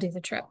 they'll do the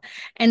trip.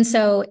 And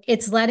so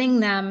it's letting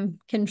them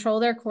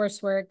control their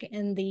coursework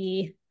in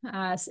the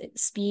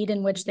speed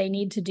in which they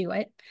need to do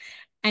it.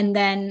 And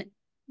then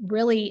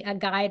really a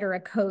guide or a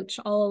coach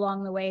all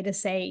along the way to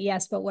say,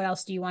 yes, but what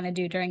else do you want to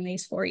do during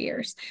these 4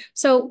 years?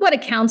 So what a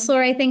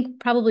counselor, I think,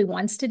 probably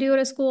wants to do at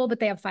a school,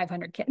 but they have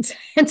 500 kids.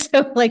 And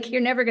so, like,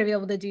 you're never going to be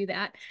able to do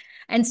that.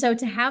 And so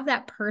to have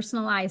that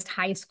personalized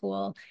high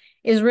school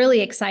is really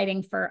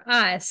exciting for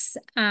us,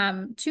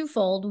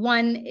 twofold.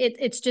 One,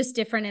 it's just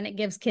different, and it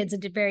gives kids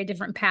a very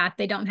different path.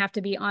 They don't have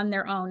to be on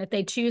their own. If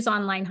they choose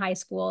online high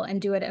school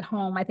and do it at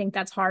home, I think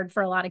that's hard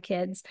for a lot of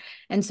kids.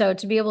 And so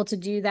to be able to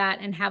do that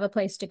and have a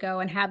place to go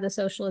and have the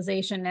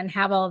socialization and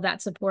have all of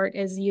that support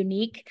is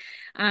unique.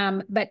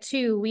 But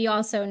two, we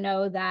also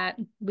know that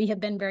we have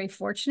been very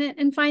fortunate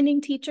in finding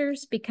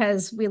teachers,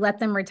 because we let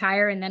them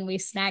retire and then we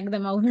snag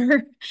them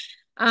over.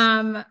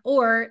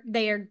 Or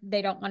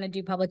they don't want to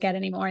do public ed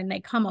anymore and they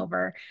come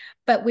over.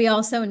 But we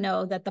also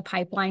know that the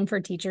pipeline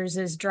for teachers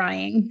is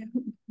drying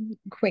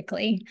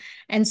quickly.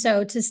 And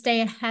so to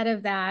stay ahead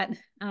of that,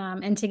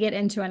 and to get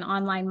into an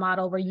online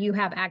model where you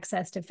have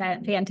access to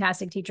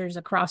fantastic teachers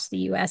across the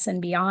US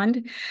and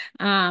beyond,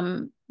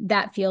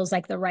 that feels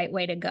like the right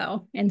way to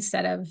go,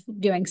 instead of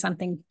doing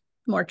something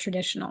more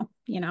traditional,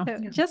 So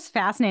just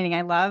fascinating.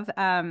 I love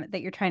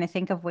that you're trying to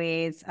think of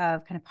ways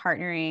of kind of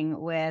partnering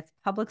with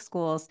public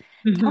schools.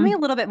 Tell me a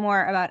little bit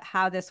more about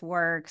how this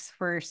works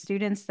for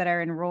students that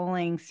are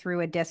enrolling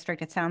through a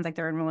district. It sounds like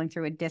they're enrolling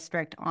through a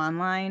district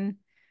online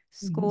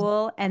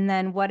school. And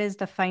then what is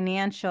the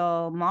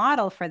financial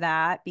model for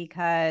that?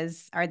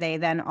 Because are they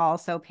then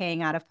also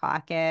paying out of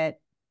pocket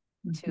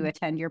to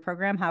attend your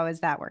program? How is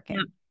that working?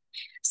 Yeah.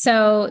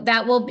 So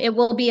it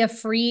will be a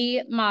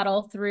free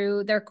model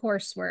through their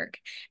coursework.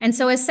 And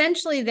so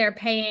essentially they're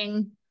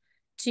paying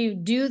to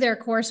do their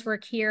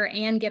coursework here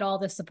and get all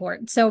the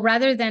support. So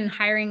rather than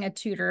hiring a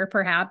tutor,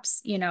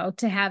 perhaps,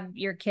 to have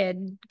your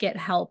kid get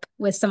help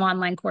with some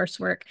online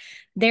coursework,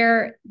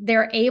 they're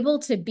able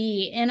to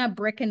be in a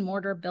brick and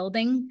mortar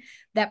building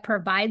that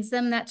provides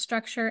them that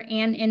structure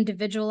and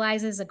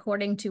individualizes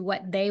according to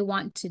what they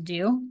want to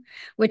do,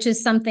 which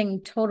is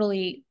something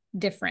totally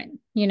different,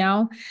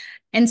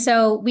 And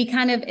so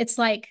it's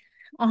like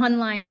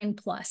online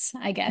plus,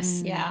 I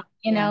guess. Yeah.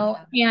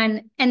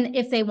 And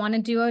if they want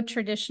to do a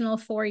traditional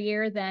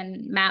 4-year,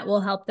 then Matt will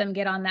help them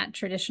get on that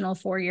traditional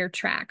 4-year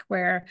track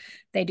where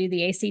they do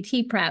the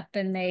ACT prep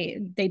and they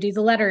do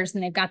the letters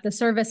and they've got the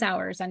service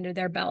hours under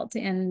their belt,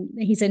 and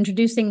he's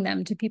introducing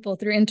them to people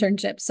through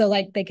internships. So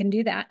like they can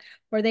do that,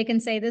 or they can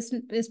say, this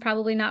is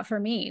probably not for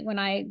me when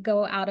I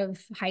go out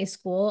of high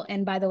school.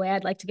 And by the way,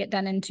 I'd like to get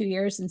done in 2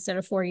 years instead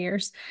of 4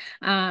 years.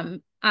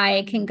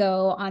 I can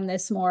go on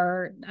this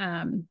more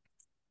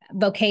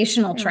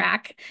vocational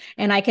track,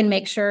 and I can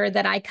make sure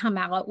that I come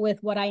out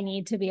with what I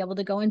need to be able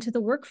to go into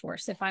the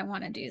workforce if I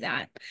want to do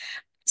that.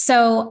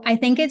 So I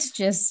think it's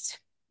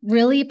just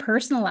really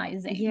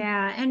personalizing.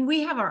 Yeah. And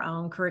we have our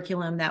own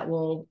curriculum that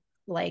will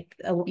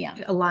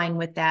align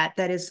with that.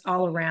 That is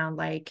all around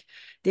like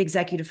the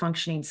executive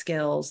functioning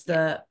skills,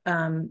 the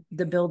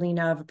building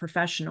of a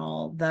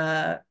professional,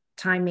 the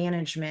time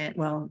management,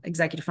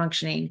 executive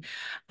functioning,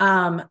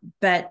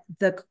 but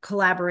the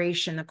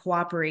collaboration, the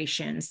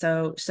cooperation.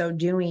 So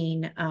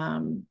doing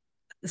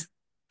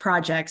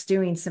projects,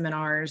 doing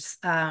seminars,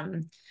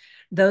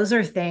 those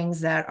are things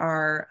that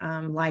are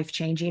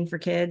life-changing for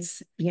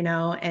kids,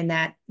 and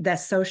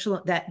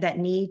that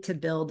need to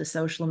build the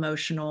social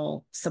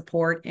emotional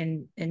support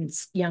in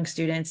young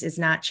students is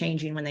not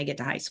changing when they get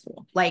to high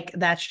school. Like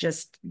that's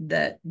just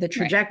the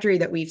trajectory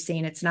that we've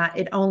seen.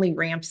 It only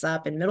ramps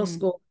up in middle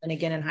school and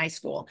again in high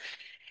school.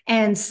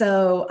 And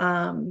so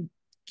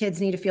kids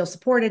need to feel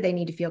supported. They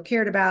need to feel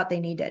cared about. They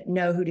need to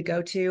know who to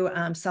go to.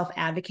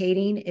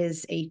 Self-advocating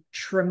is a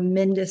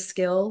tremendous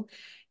skill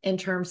in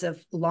terms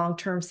of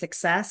long-term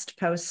success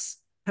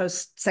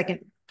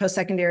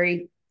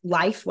post-secondary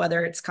life,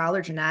 whether it's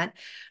college or not.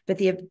 But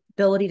the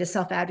ability to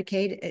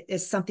self-advocate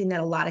is something that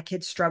a lot of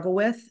kids struggle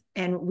with,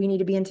 and we need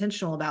to be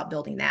intentional about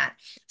building that.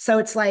 So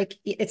it's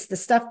the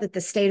stuff that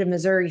the state of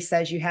Missouri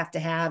says you have to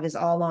have is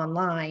all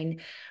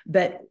online,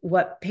 but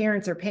what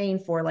parents are paying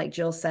for, like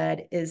Jill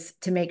said, is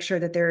to make sure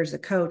that there's a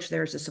coach,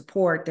 there's a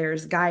support,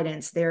 there's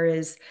guidance, there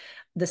is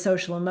the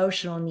social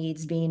emotional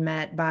needs being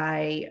met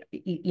by,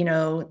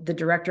 the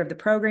director of the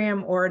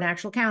program or an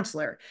actual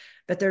counselor.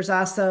 But there's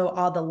also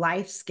all the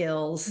life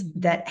skills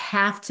that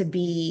have to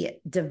be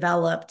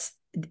developed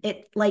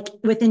with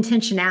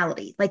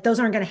intentionality. Like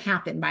those aren't going to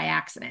happen by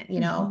accident,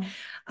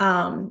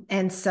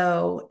 and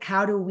so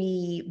how do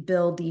we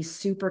build these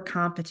super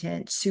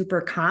competent, super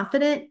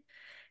confident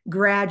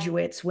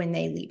graduates when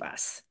they leave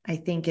us, I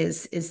think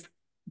is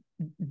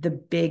the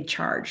big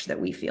charge that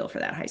we feel for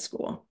that high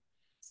school.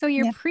 So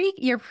your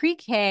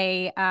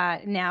pre-K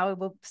now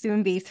will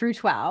soon be through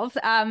 12.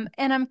 And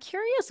I'm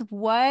curious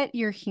what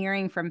you're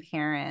hearing from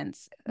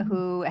parents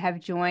who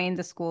have joined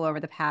the school over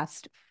the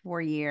past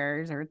 4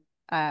 years, or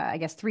I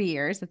guess 3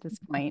 years at this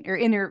point, or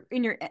in your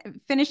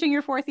finishing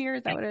your 4th year.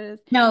 Is that what it is?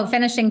 No,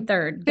 finishing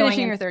third.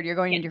 Finishing your third, you're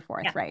going into your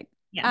 4th, right?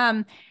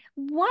 Yeah.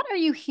 What are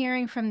you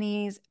hearing from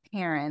these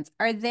parents?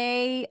 Are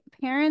they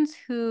parents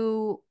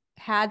who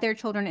had their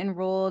children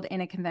enrolled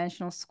in a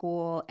conventional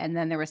school and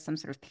then there was some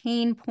sort of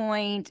pain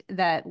point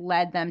that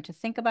led them to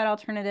think about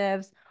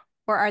alternatives?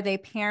 Or are they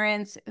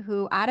parents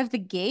who out of the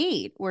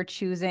gate were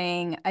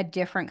choosing a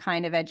different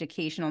kind of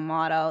educational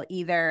model,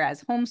 either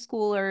as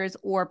homeschoolers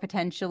or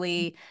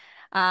potentially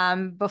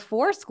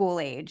before school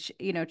age,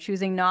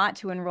 choosing not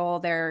to enroll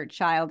their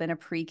child in a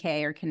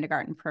pre-K or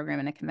kindergarten program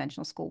in a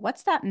conventional school.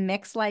 What's that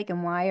mix like,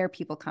 and why are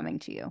people coming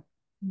to you?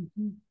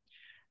 Mm-hmm.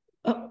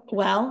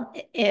 Well,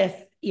 if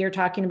you're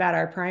talking about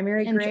our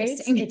primary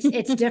grades,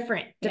 it's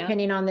different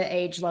depending on the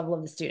age level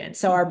of the student.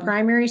 So our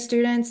primary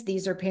students,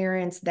 these are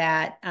parents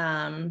that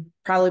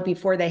probably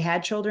before they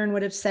had children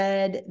would have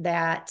said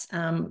that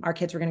our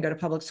kids were going to go to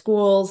public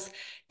schools.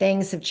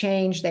 Things have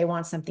changed. They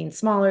want something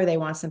smaller. They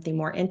want something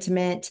more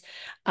intimate.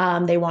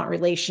 They want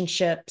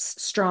relationships,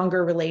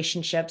 stronger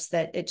relationships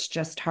that it's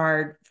just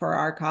hard for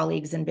our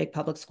colleagues in big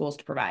public schools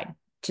to provide.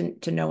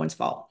 To no one's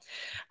fault.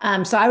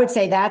 So I would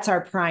say that's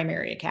our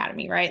primary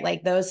academy, right?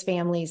 Like those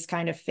families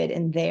kind of fit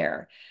in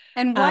there.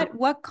 And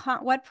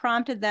what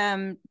prompted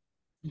them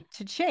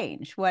to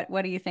change?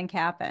 What do you think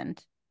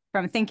happened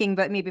from thinking,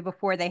 but maybe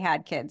before they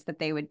had kids, that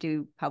they would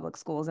do public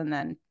schools and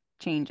then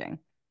changing?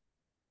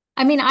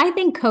 I mean, I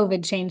think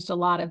COVID changed a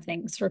lot of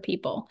things for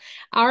people.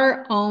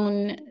 Our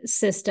own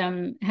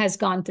system has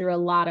gone through a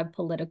lot of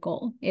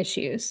political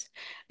issues.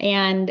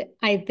 And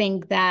I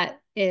think that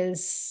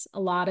is a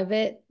lot of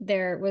it.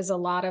 There was a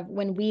lot of,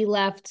 when we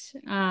left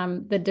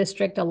the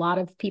district, a lot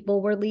of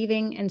people were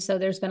leaving. And so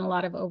there's been a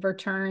lot of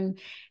overturn.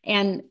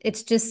 And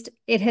it's just,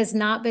 it has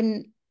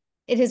been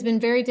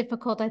very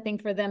difficult, I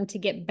think, for them to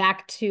get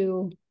back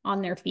to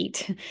on their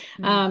feet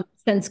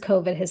since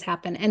COVID has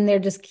happened. And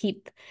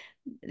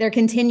there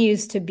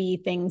continues to be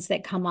things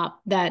that come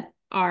up that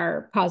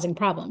are causing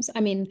problems.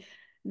 I mean,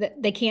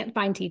 they can't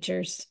find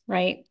teachers,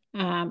 right?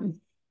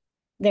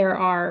 There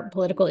are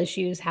political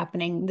issues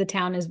happening. The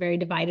town is very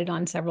divided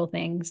on several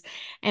things.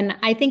 And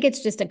I think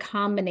it's just a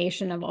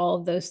combination of all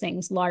of those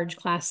things, large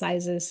class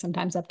sizes,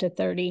 sometimes up to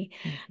 30.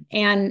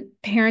 And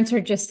parents are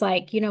just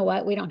like, you know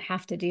what, we don't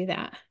have to do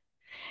that.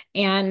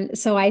 And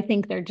so I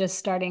think they're just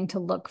starting to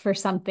look for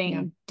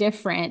something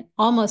different,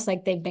 almost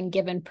like they've been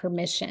given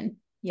permission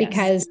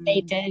because they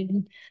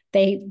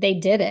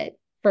did it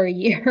for a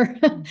year.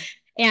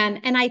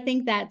 And I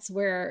think that's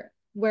where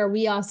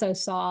we also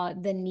saw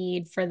the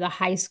need for the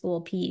high school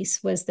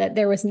piece, was that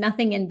there was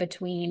nothing in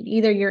between.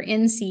 Either you're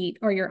in seat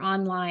or you're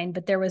online,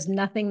 but there was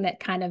nothing that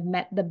kind of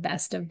met the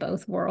best of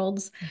both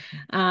worlds.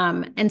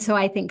 And so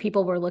I think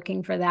people were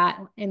looking for that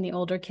in the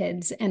older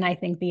kids. And I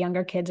think the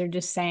younger kids are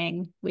just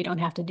saying, we don't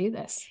have to do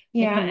this.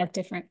 It can look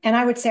different. And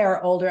I would say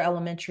our older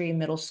elementary,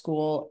 middle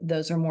school,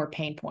 those are more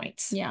pain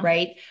points,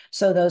 right?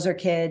 So those are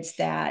kids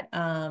that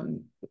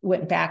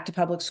went back to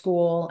public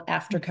school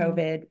after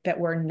COVID that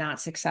were not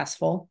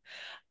successful.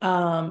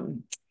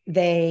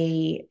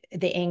 The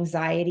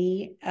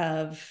anxiety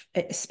of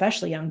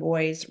especially young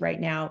boys right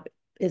now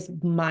is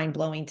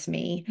mind-blowing to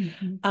me.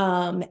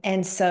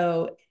 And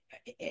so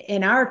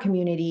in our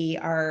community,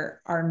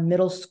 our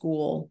middle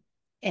school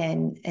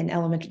and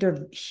elementary,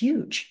 they're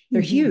huge.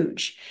 They're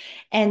huge.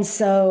 And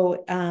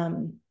so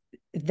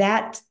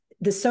that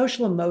the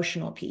social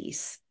emotional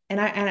piece,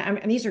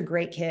 and these are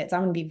great kids.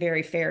 I'm going to be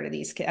very fair to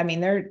these kids. I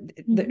mean,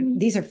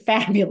 these are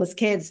fabulous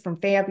kids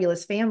from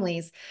fabulous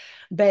families,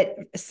 but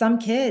some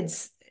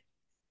kids,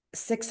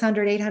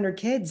 600, 800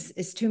 kids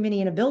is too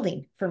many in a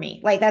building for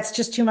me. Like that's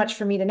just too much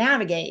for me to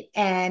navigate.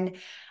 And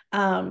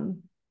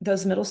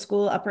those middle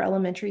school, upper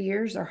elementary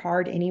years are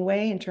hard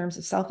anyway in terms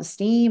of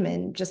self-esteem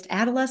and just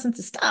adolescence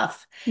and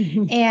stuff.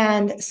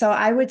 And so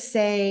I would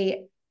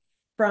say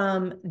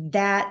from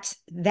that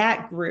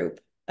group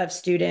of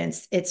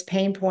students, it's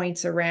pain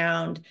points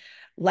around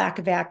lack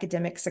of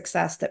academic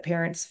success that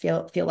parents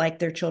feel like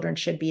their children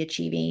should be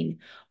achieving,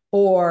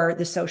 or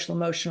the social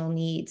emotional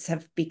needs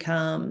have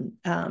become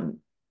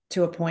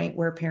to a point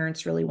where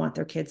parents really want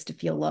their kids to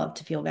feel loved,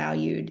 to feel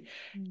valued,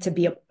 to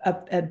be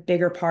a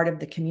bigger part of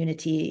the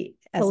community,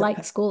 to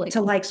like school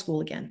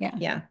again.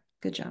 Yeah.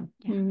 Good job.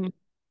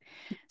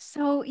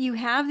 So you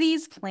have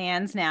these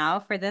plans now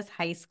for this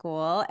high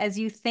school. As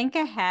you think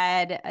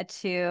ahead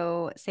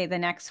to, say, the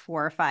next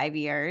 4 or 5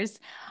 years,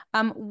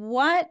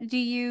 what do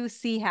you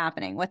see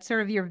happening? What's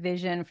sort of your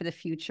vision for the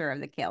future of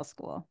the Kale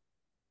School?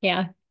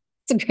 Yeah,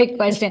 it's a great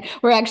question.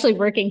 We're actually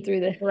working through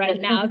this right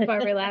now. That's why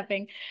we're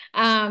laughing.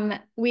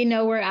 We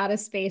know we're out of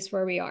space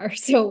where we are.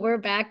 So we're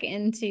back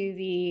into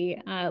the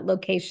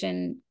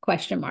location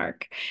question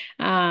mark.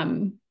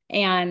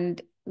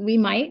 And we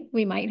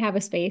might have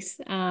a space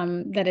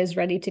that is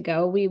ready to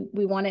go. We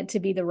want it to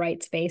be the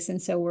right space.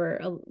 And so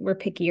we're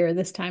pickier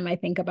this time, I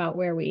think, about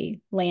where we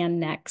land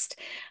next.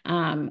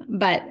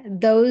 But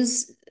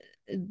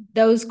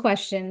those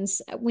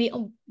questions,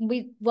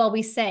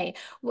 we say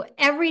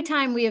every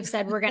time we have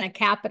said we're going to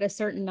cap at a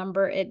certain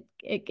number, it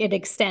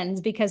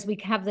extends, because we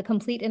have the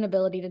complete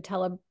inability to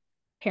tell a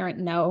parent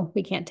no,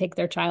 we can't take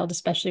their child,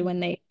 especially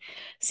when they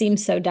seem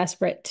so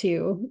desperate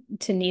to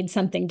need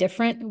something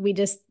different. We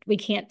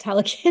can't tell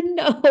a kid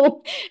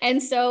no.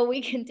 And so we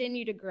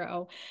continue to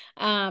grow.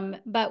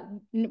 But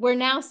we're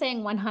now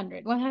saying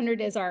 100. 100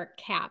 is our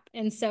cap.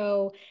 And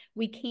so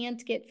we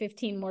can't get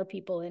 15 more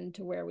people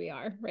into where we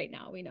are right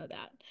now. We know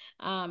that.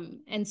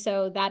 And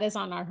so that is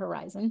on our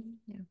horizon.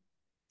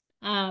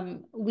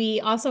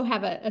 We also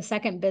have a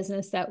second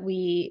business that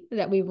we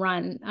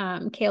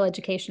run, Kale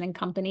Education and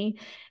Company,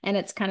 and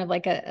it's kind of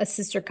like a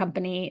sister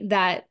company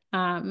that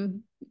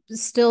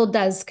still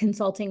does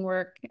consulting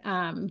work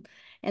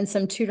and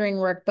some tutoring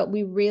work, but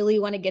we really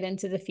want to get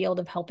into the field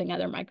of helping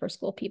other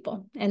microschool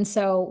people. And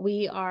so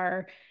we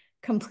are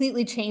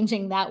completely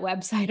changing that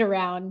website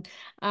around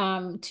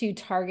to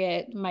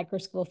target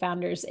microschool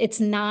founders. It's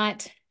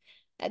not,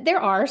 there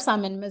are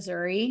some in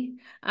Missouri,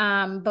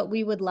 but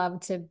we would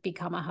love to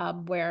become a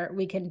hub where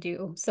we can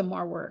do some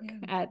more work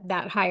at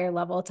that higher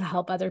level to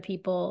help other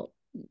people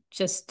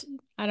just,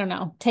 I don't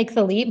know, take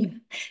the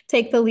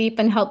leap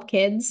and help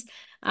kids.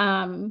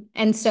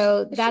 And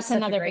so it's that's just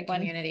another great big one.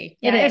 community.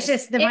 Yeah, it's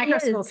just the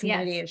microschool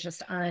community yes. is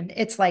just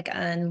it's like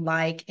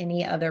unlike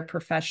any other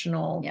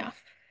professional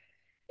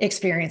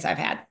experience I've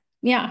had.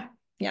 Yeah.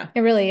 Yeah,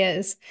 it really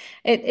is.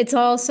 It's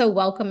all so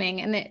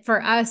welcoming. And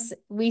for us,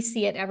 we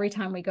see it every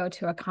time we go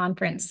to a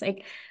conference.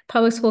 Like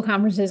public school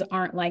conferences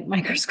aren't like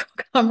microschool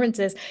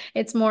conferences.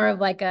 It's more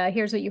of like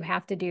here's what you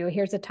have to do.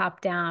 Here's a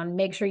top down.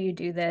 Make sure you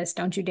do this.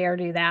 Don't you dare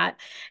do that.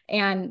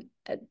 And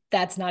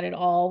that's not at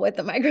all what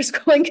the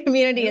microschooling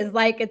community is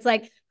like. It's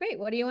like, great,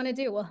 what do you want to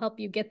do? We'll help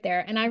you get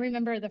there. And I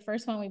remember the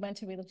first one we went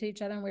to, we looked at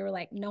each other and we were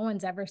like, no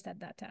one's ever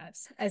said that to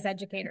us as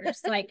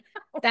educators. Like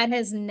that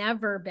has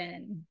never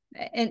been,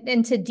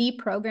 and to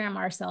deprogram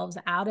ourselves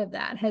out of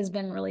that has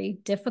been really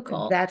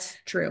difficult. That's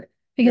true.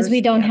 Because we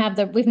don't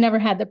have we've never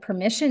had the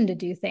permission to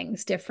do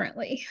things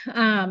differently.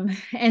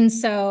 And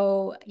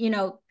so,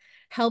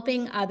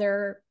 helping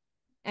other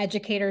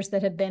educators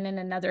that have been in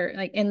another,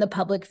 like in the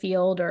public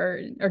field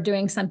or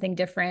doing something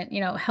different,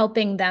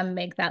 helping them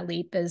make that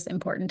leap is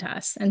important to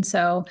us. And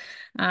so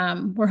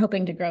we're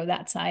hoping to grow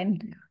that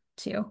side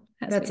too.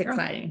 That's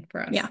exciting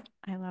for us. Yeah.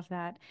 I love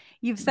that.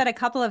 You've said a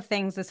couple of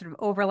things, the sort of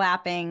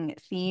overlapping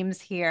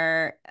themes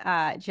here.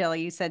 Jill,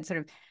 you said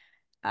sort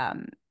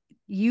of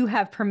you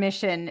have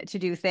permission to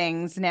do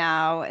things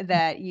now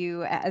that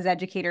you as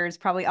educators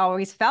probably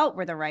always felt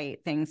were the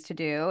right things to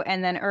do.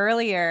 And then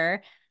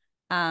earlier,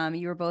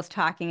 you were both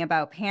talking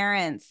about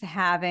parents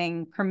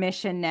having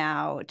permission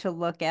now to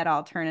look at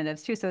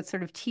alternatives too. So it's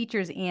sort of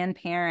teachers and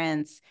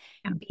parents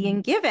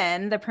being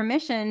given the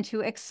permission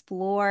to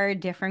explore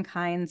different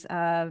kinds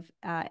of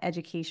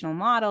educational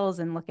models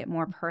and look at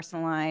more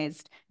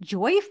personalized,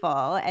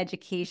 joyful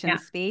education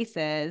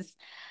spaces.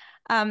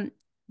 Do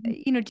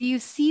you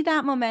see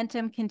that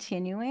momentum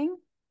continuing?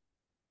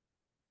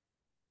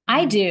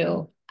 I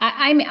do.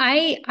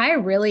 I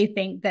really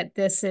think that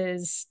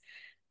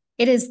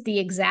it is the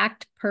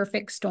exact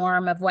perfect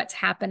storm of what's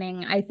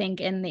happening, I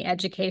think, in the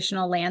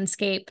educational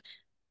landscape.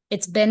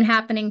 It's been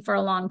happening for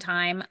a long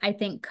time. I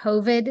think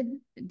COVID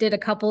did a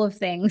couple of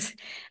things.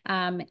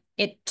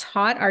 It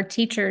taught our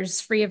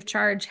teachers free of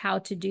charge how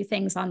to do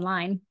things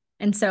online.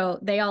 And so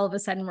they all of a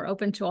sudden were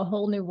open to a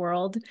whole new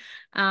world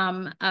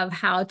of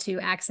how to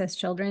access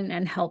children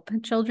and help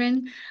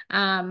children.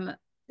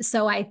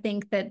 So I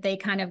think that they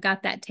kind of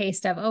got that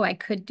taste of, oh, I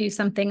could do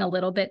something a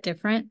little bit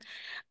different.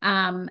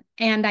 And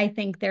I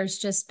think there's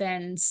just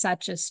been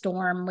such a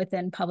storm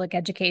within public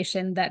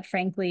education that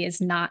frankly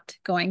is not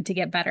going to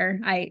get better.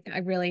 I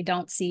really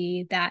don't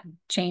see that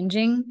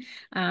changing.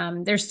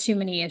 There's too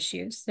many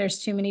issues. There's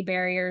too many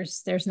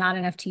barriers. There's not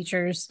enough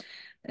teachers.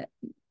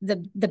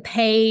 The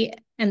pay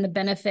and the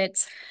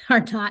benefits are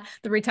not,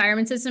 the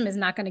retirement system is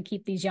not going to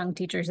keep these young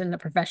teachers in the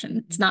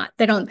profession. It's not,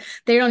 they don't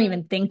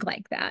even think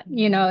like that.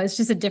 It's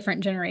just a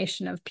different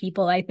generation of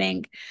people, I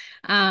think.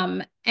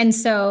 And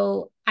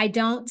so I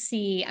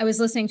was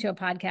listening to a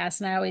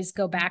podcast and I always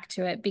go back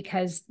to it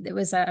because it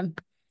was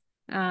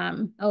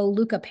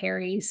Luca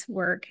Perry's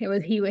work. It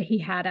was, he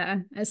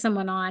had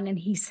someone on and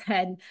he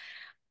said,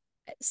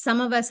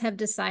 some of us have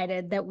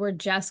decided that we're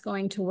just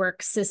going to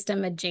work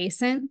system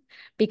adjacent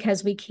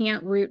because we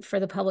can't root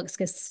for the public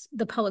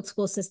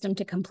school system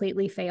to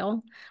completely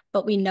fail,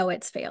 but we know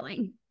it's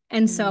failing.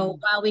 And so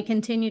while we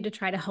continue to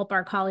try to help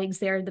our colleagues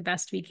there the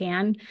best we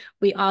can,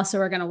 we also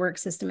are going to work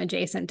system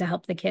adjacent to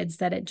help the kids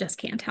that it just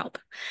can't help.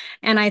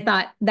 And I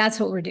thought that's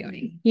what we're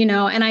doing,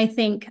 and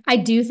I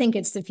do think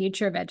it's the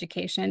future of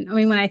education. I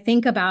mean, when I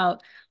think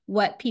about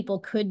what people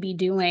could be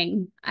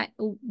doing,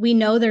 we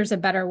know there's a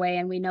better way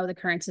and we know the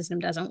current system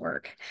doesn't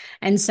work.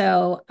 And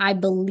so I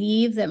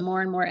believe that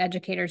more and more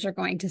educators are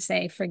going to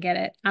say, forget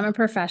it. I'm a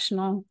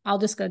professional. I'll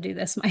just go do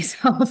this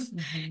myself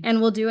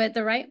and we'll do it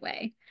the right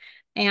way.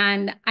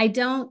 And I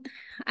do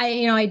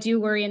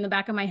worry in the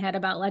back of my head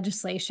about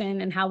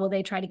legislation and how will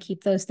they try to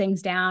keep those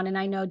things down. And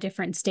I know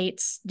different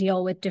states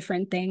deal with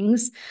different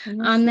things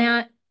on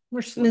that.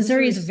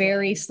 Missouri is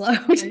very slow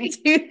to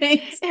do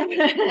things.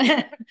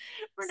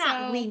 We're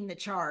not leading the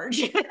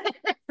charge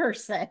per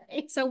se.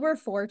 So we're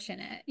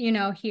fortunate,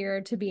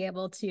 here to be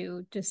able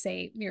to just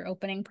say you're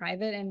opening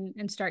private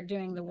and start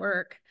doing the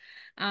work.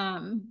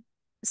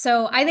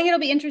 So I think it'll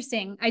be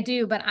interesting. I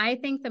do, but I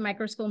think the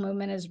microschool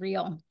movement is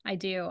real. I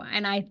do.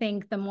 And I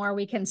think the more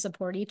we can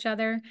support each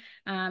other,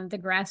 the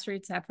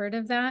grassroots effort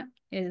of that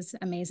is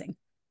amazing.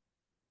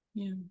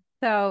 Yeah.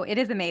 So it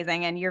is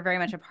amazing. And you're very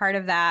much a part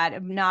of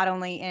that, not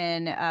only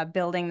in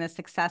building the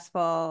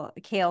successful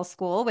Kale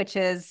School, which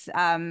is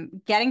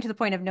getting to the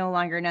point of no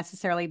longer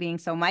necessarily being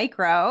so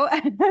micro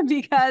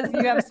because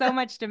you have so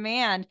much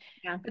demand,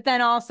 Yeah. but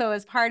then also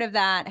as part of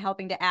that,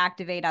 helping to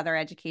activate other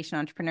education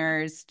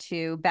entrepreneurs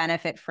to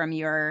benefit from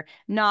your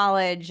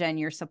knowledge and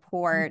your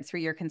support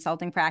through your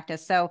consulting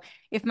practice. So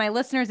if my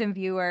listeners and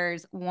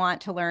viewers want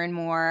to learn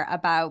more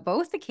about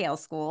both the Kale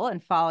School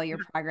and follow your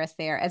progress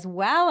there, as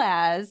well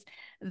as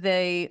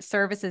the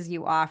services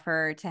you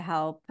offer to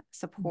help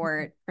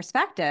support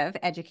prospective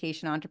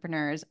education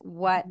entrepreneurs,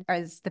 what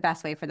is the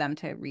best way for them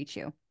to reach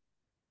you?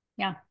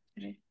 Yeah.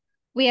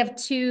 We have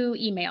two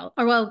we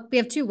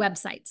have two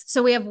websites.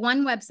 So we have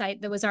one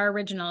website that was our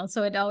original.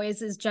 So it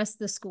always is just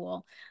the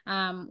school,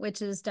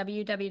 which is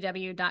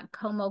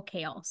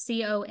www.comocale,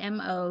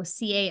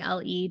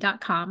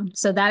 COMOCALE.com.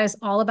 So that is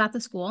all about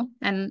the school.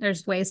 And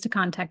there's ways to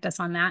contact us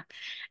on that.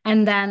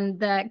 And then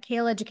the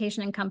Kale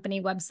Education and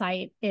Company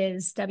website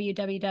is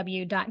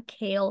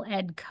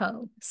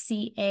www.kaleedco,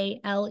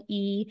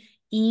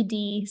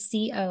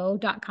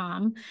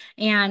 CALEEDCO.com.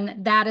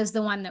 And that is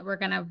the one that we're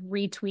going to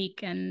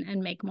retweak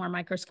and make more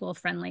microschool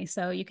friendly.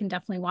 So you can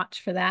definitely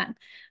watch for that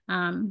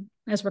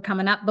as we're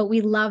coming up. But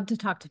we love to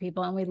talk to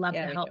people and we love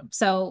to help.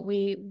 So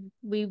we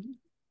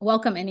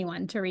welcome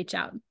anyone to reach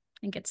out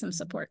and get some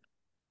support.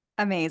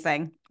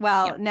 Amazing.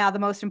 Well, now the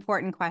most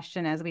important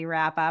question as we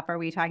wrap up, are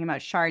we talking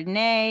about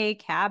Chardonnay,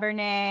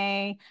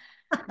 Cabernet,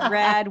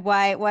 red,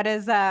 white?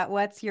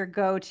 What's your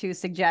go-to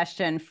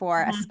suggestion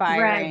for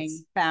aspiring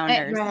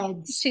founders?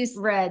 Reds.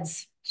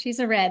 She's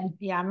a red.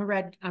 Yeah, I'm a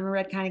red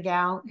kind of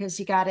gal, because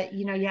you got to,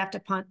 you have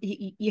to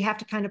you have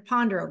to kind of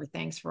ponder over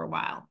things for a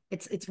while.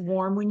 It's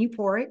warm when you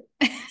pour it,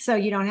 so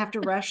you don't have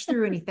to rush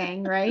through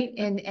anything, right?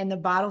 And the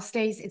bottle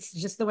stays, it's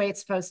just the way it's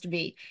supposed to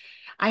be.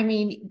 I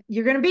mean,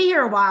 you're going to be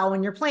here a while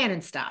when you're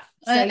planning stuff.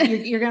 So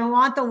you're going to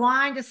want the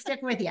wine to stick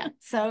with you.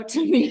 So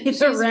to me,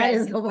 the red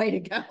is the way to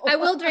go. I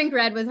will drink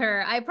red with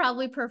her. I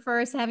probably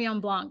prefer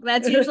Sauvignon Blanc.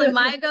 That's usually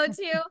my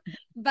go-to.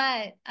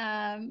 But,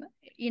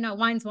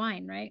 wine's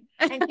wine, right?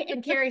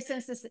 and Carrie,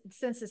 since this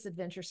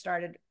adventure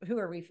started, who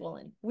are we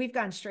fooling? We've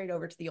gone straight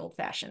over to the old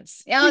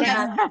fashions. Oh,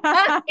 now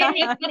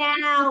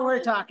we're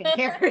talking,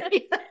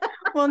 Carrie.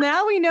 Well,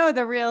 now we know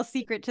the real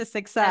secret to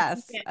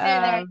success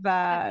of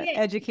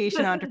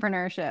education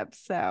entrepreneurship.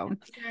 So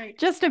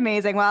just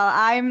amazing. Well,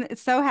 I'm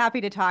so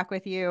happy to talk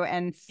with you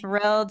and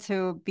thrilled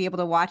to be able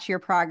to watch your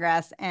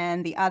progress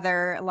and the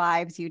other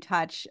lives you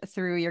touch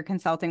through your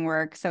consulting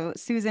work. So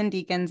Susan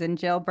Deakins and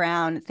Jill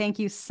Brown, thank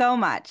you so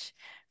much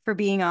for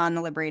being on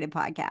the Liberated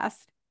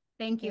podcast.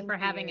 Thank you for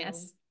having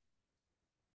us.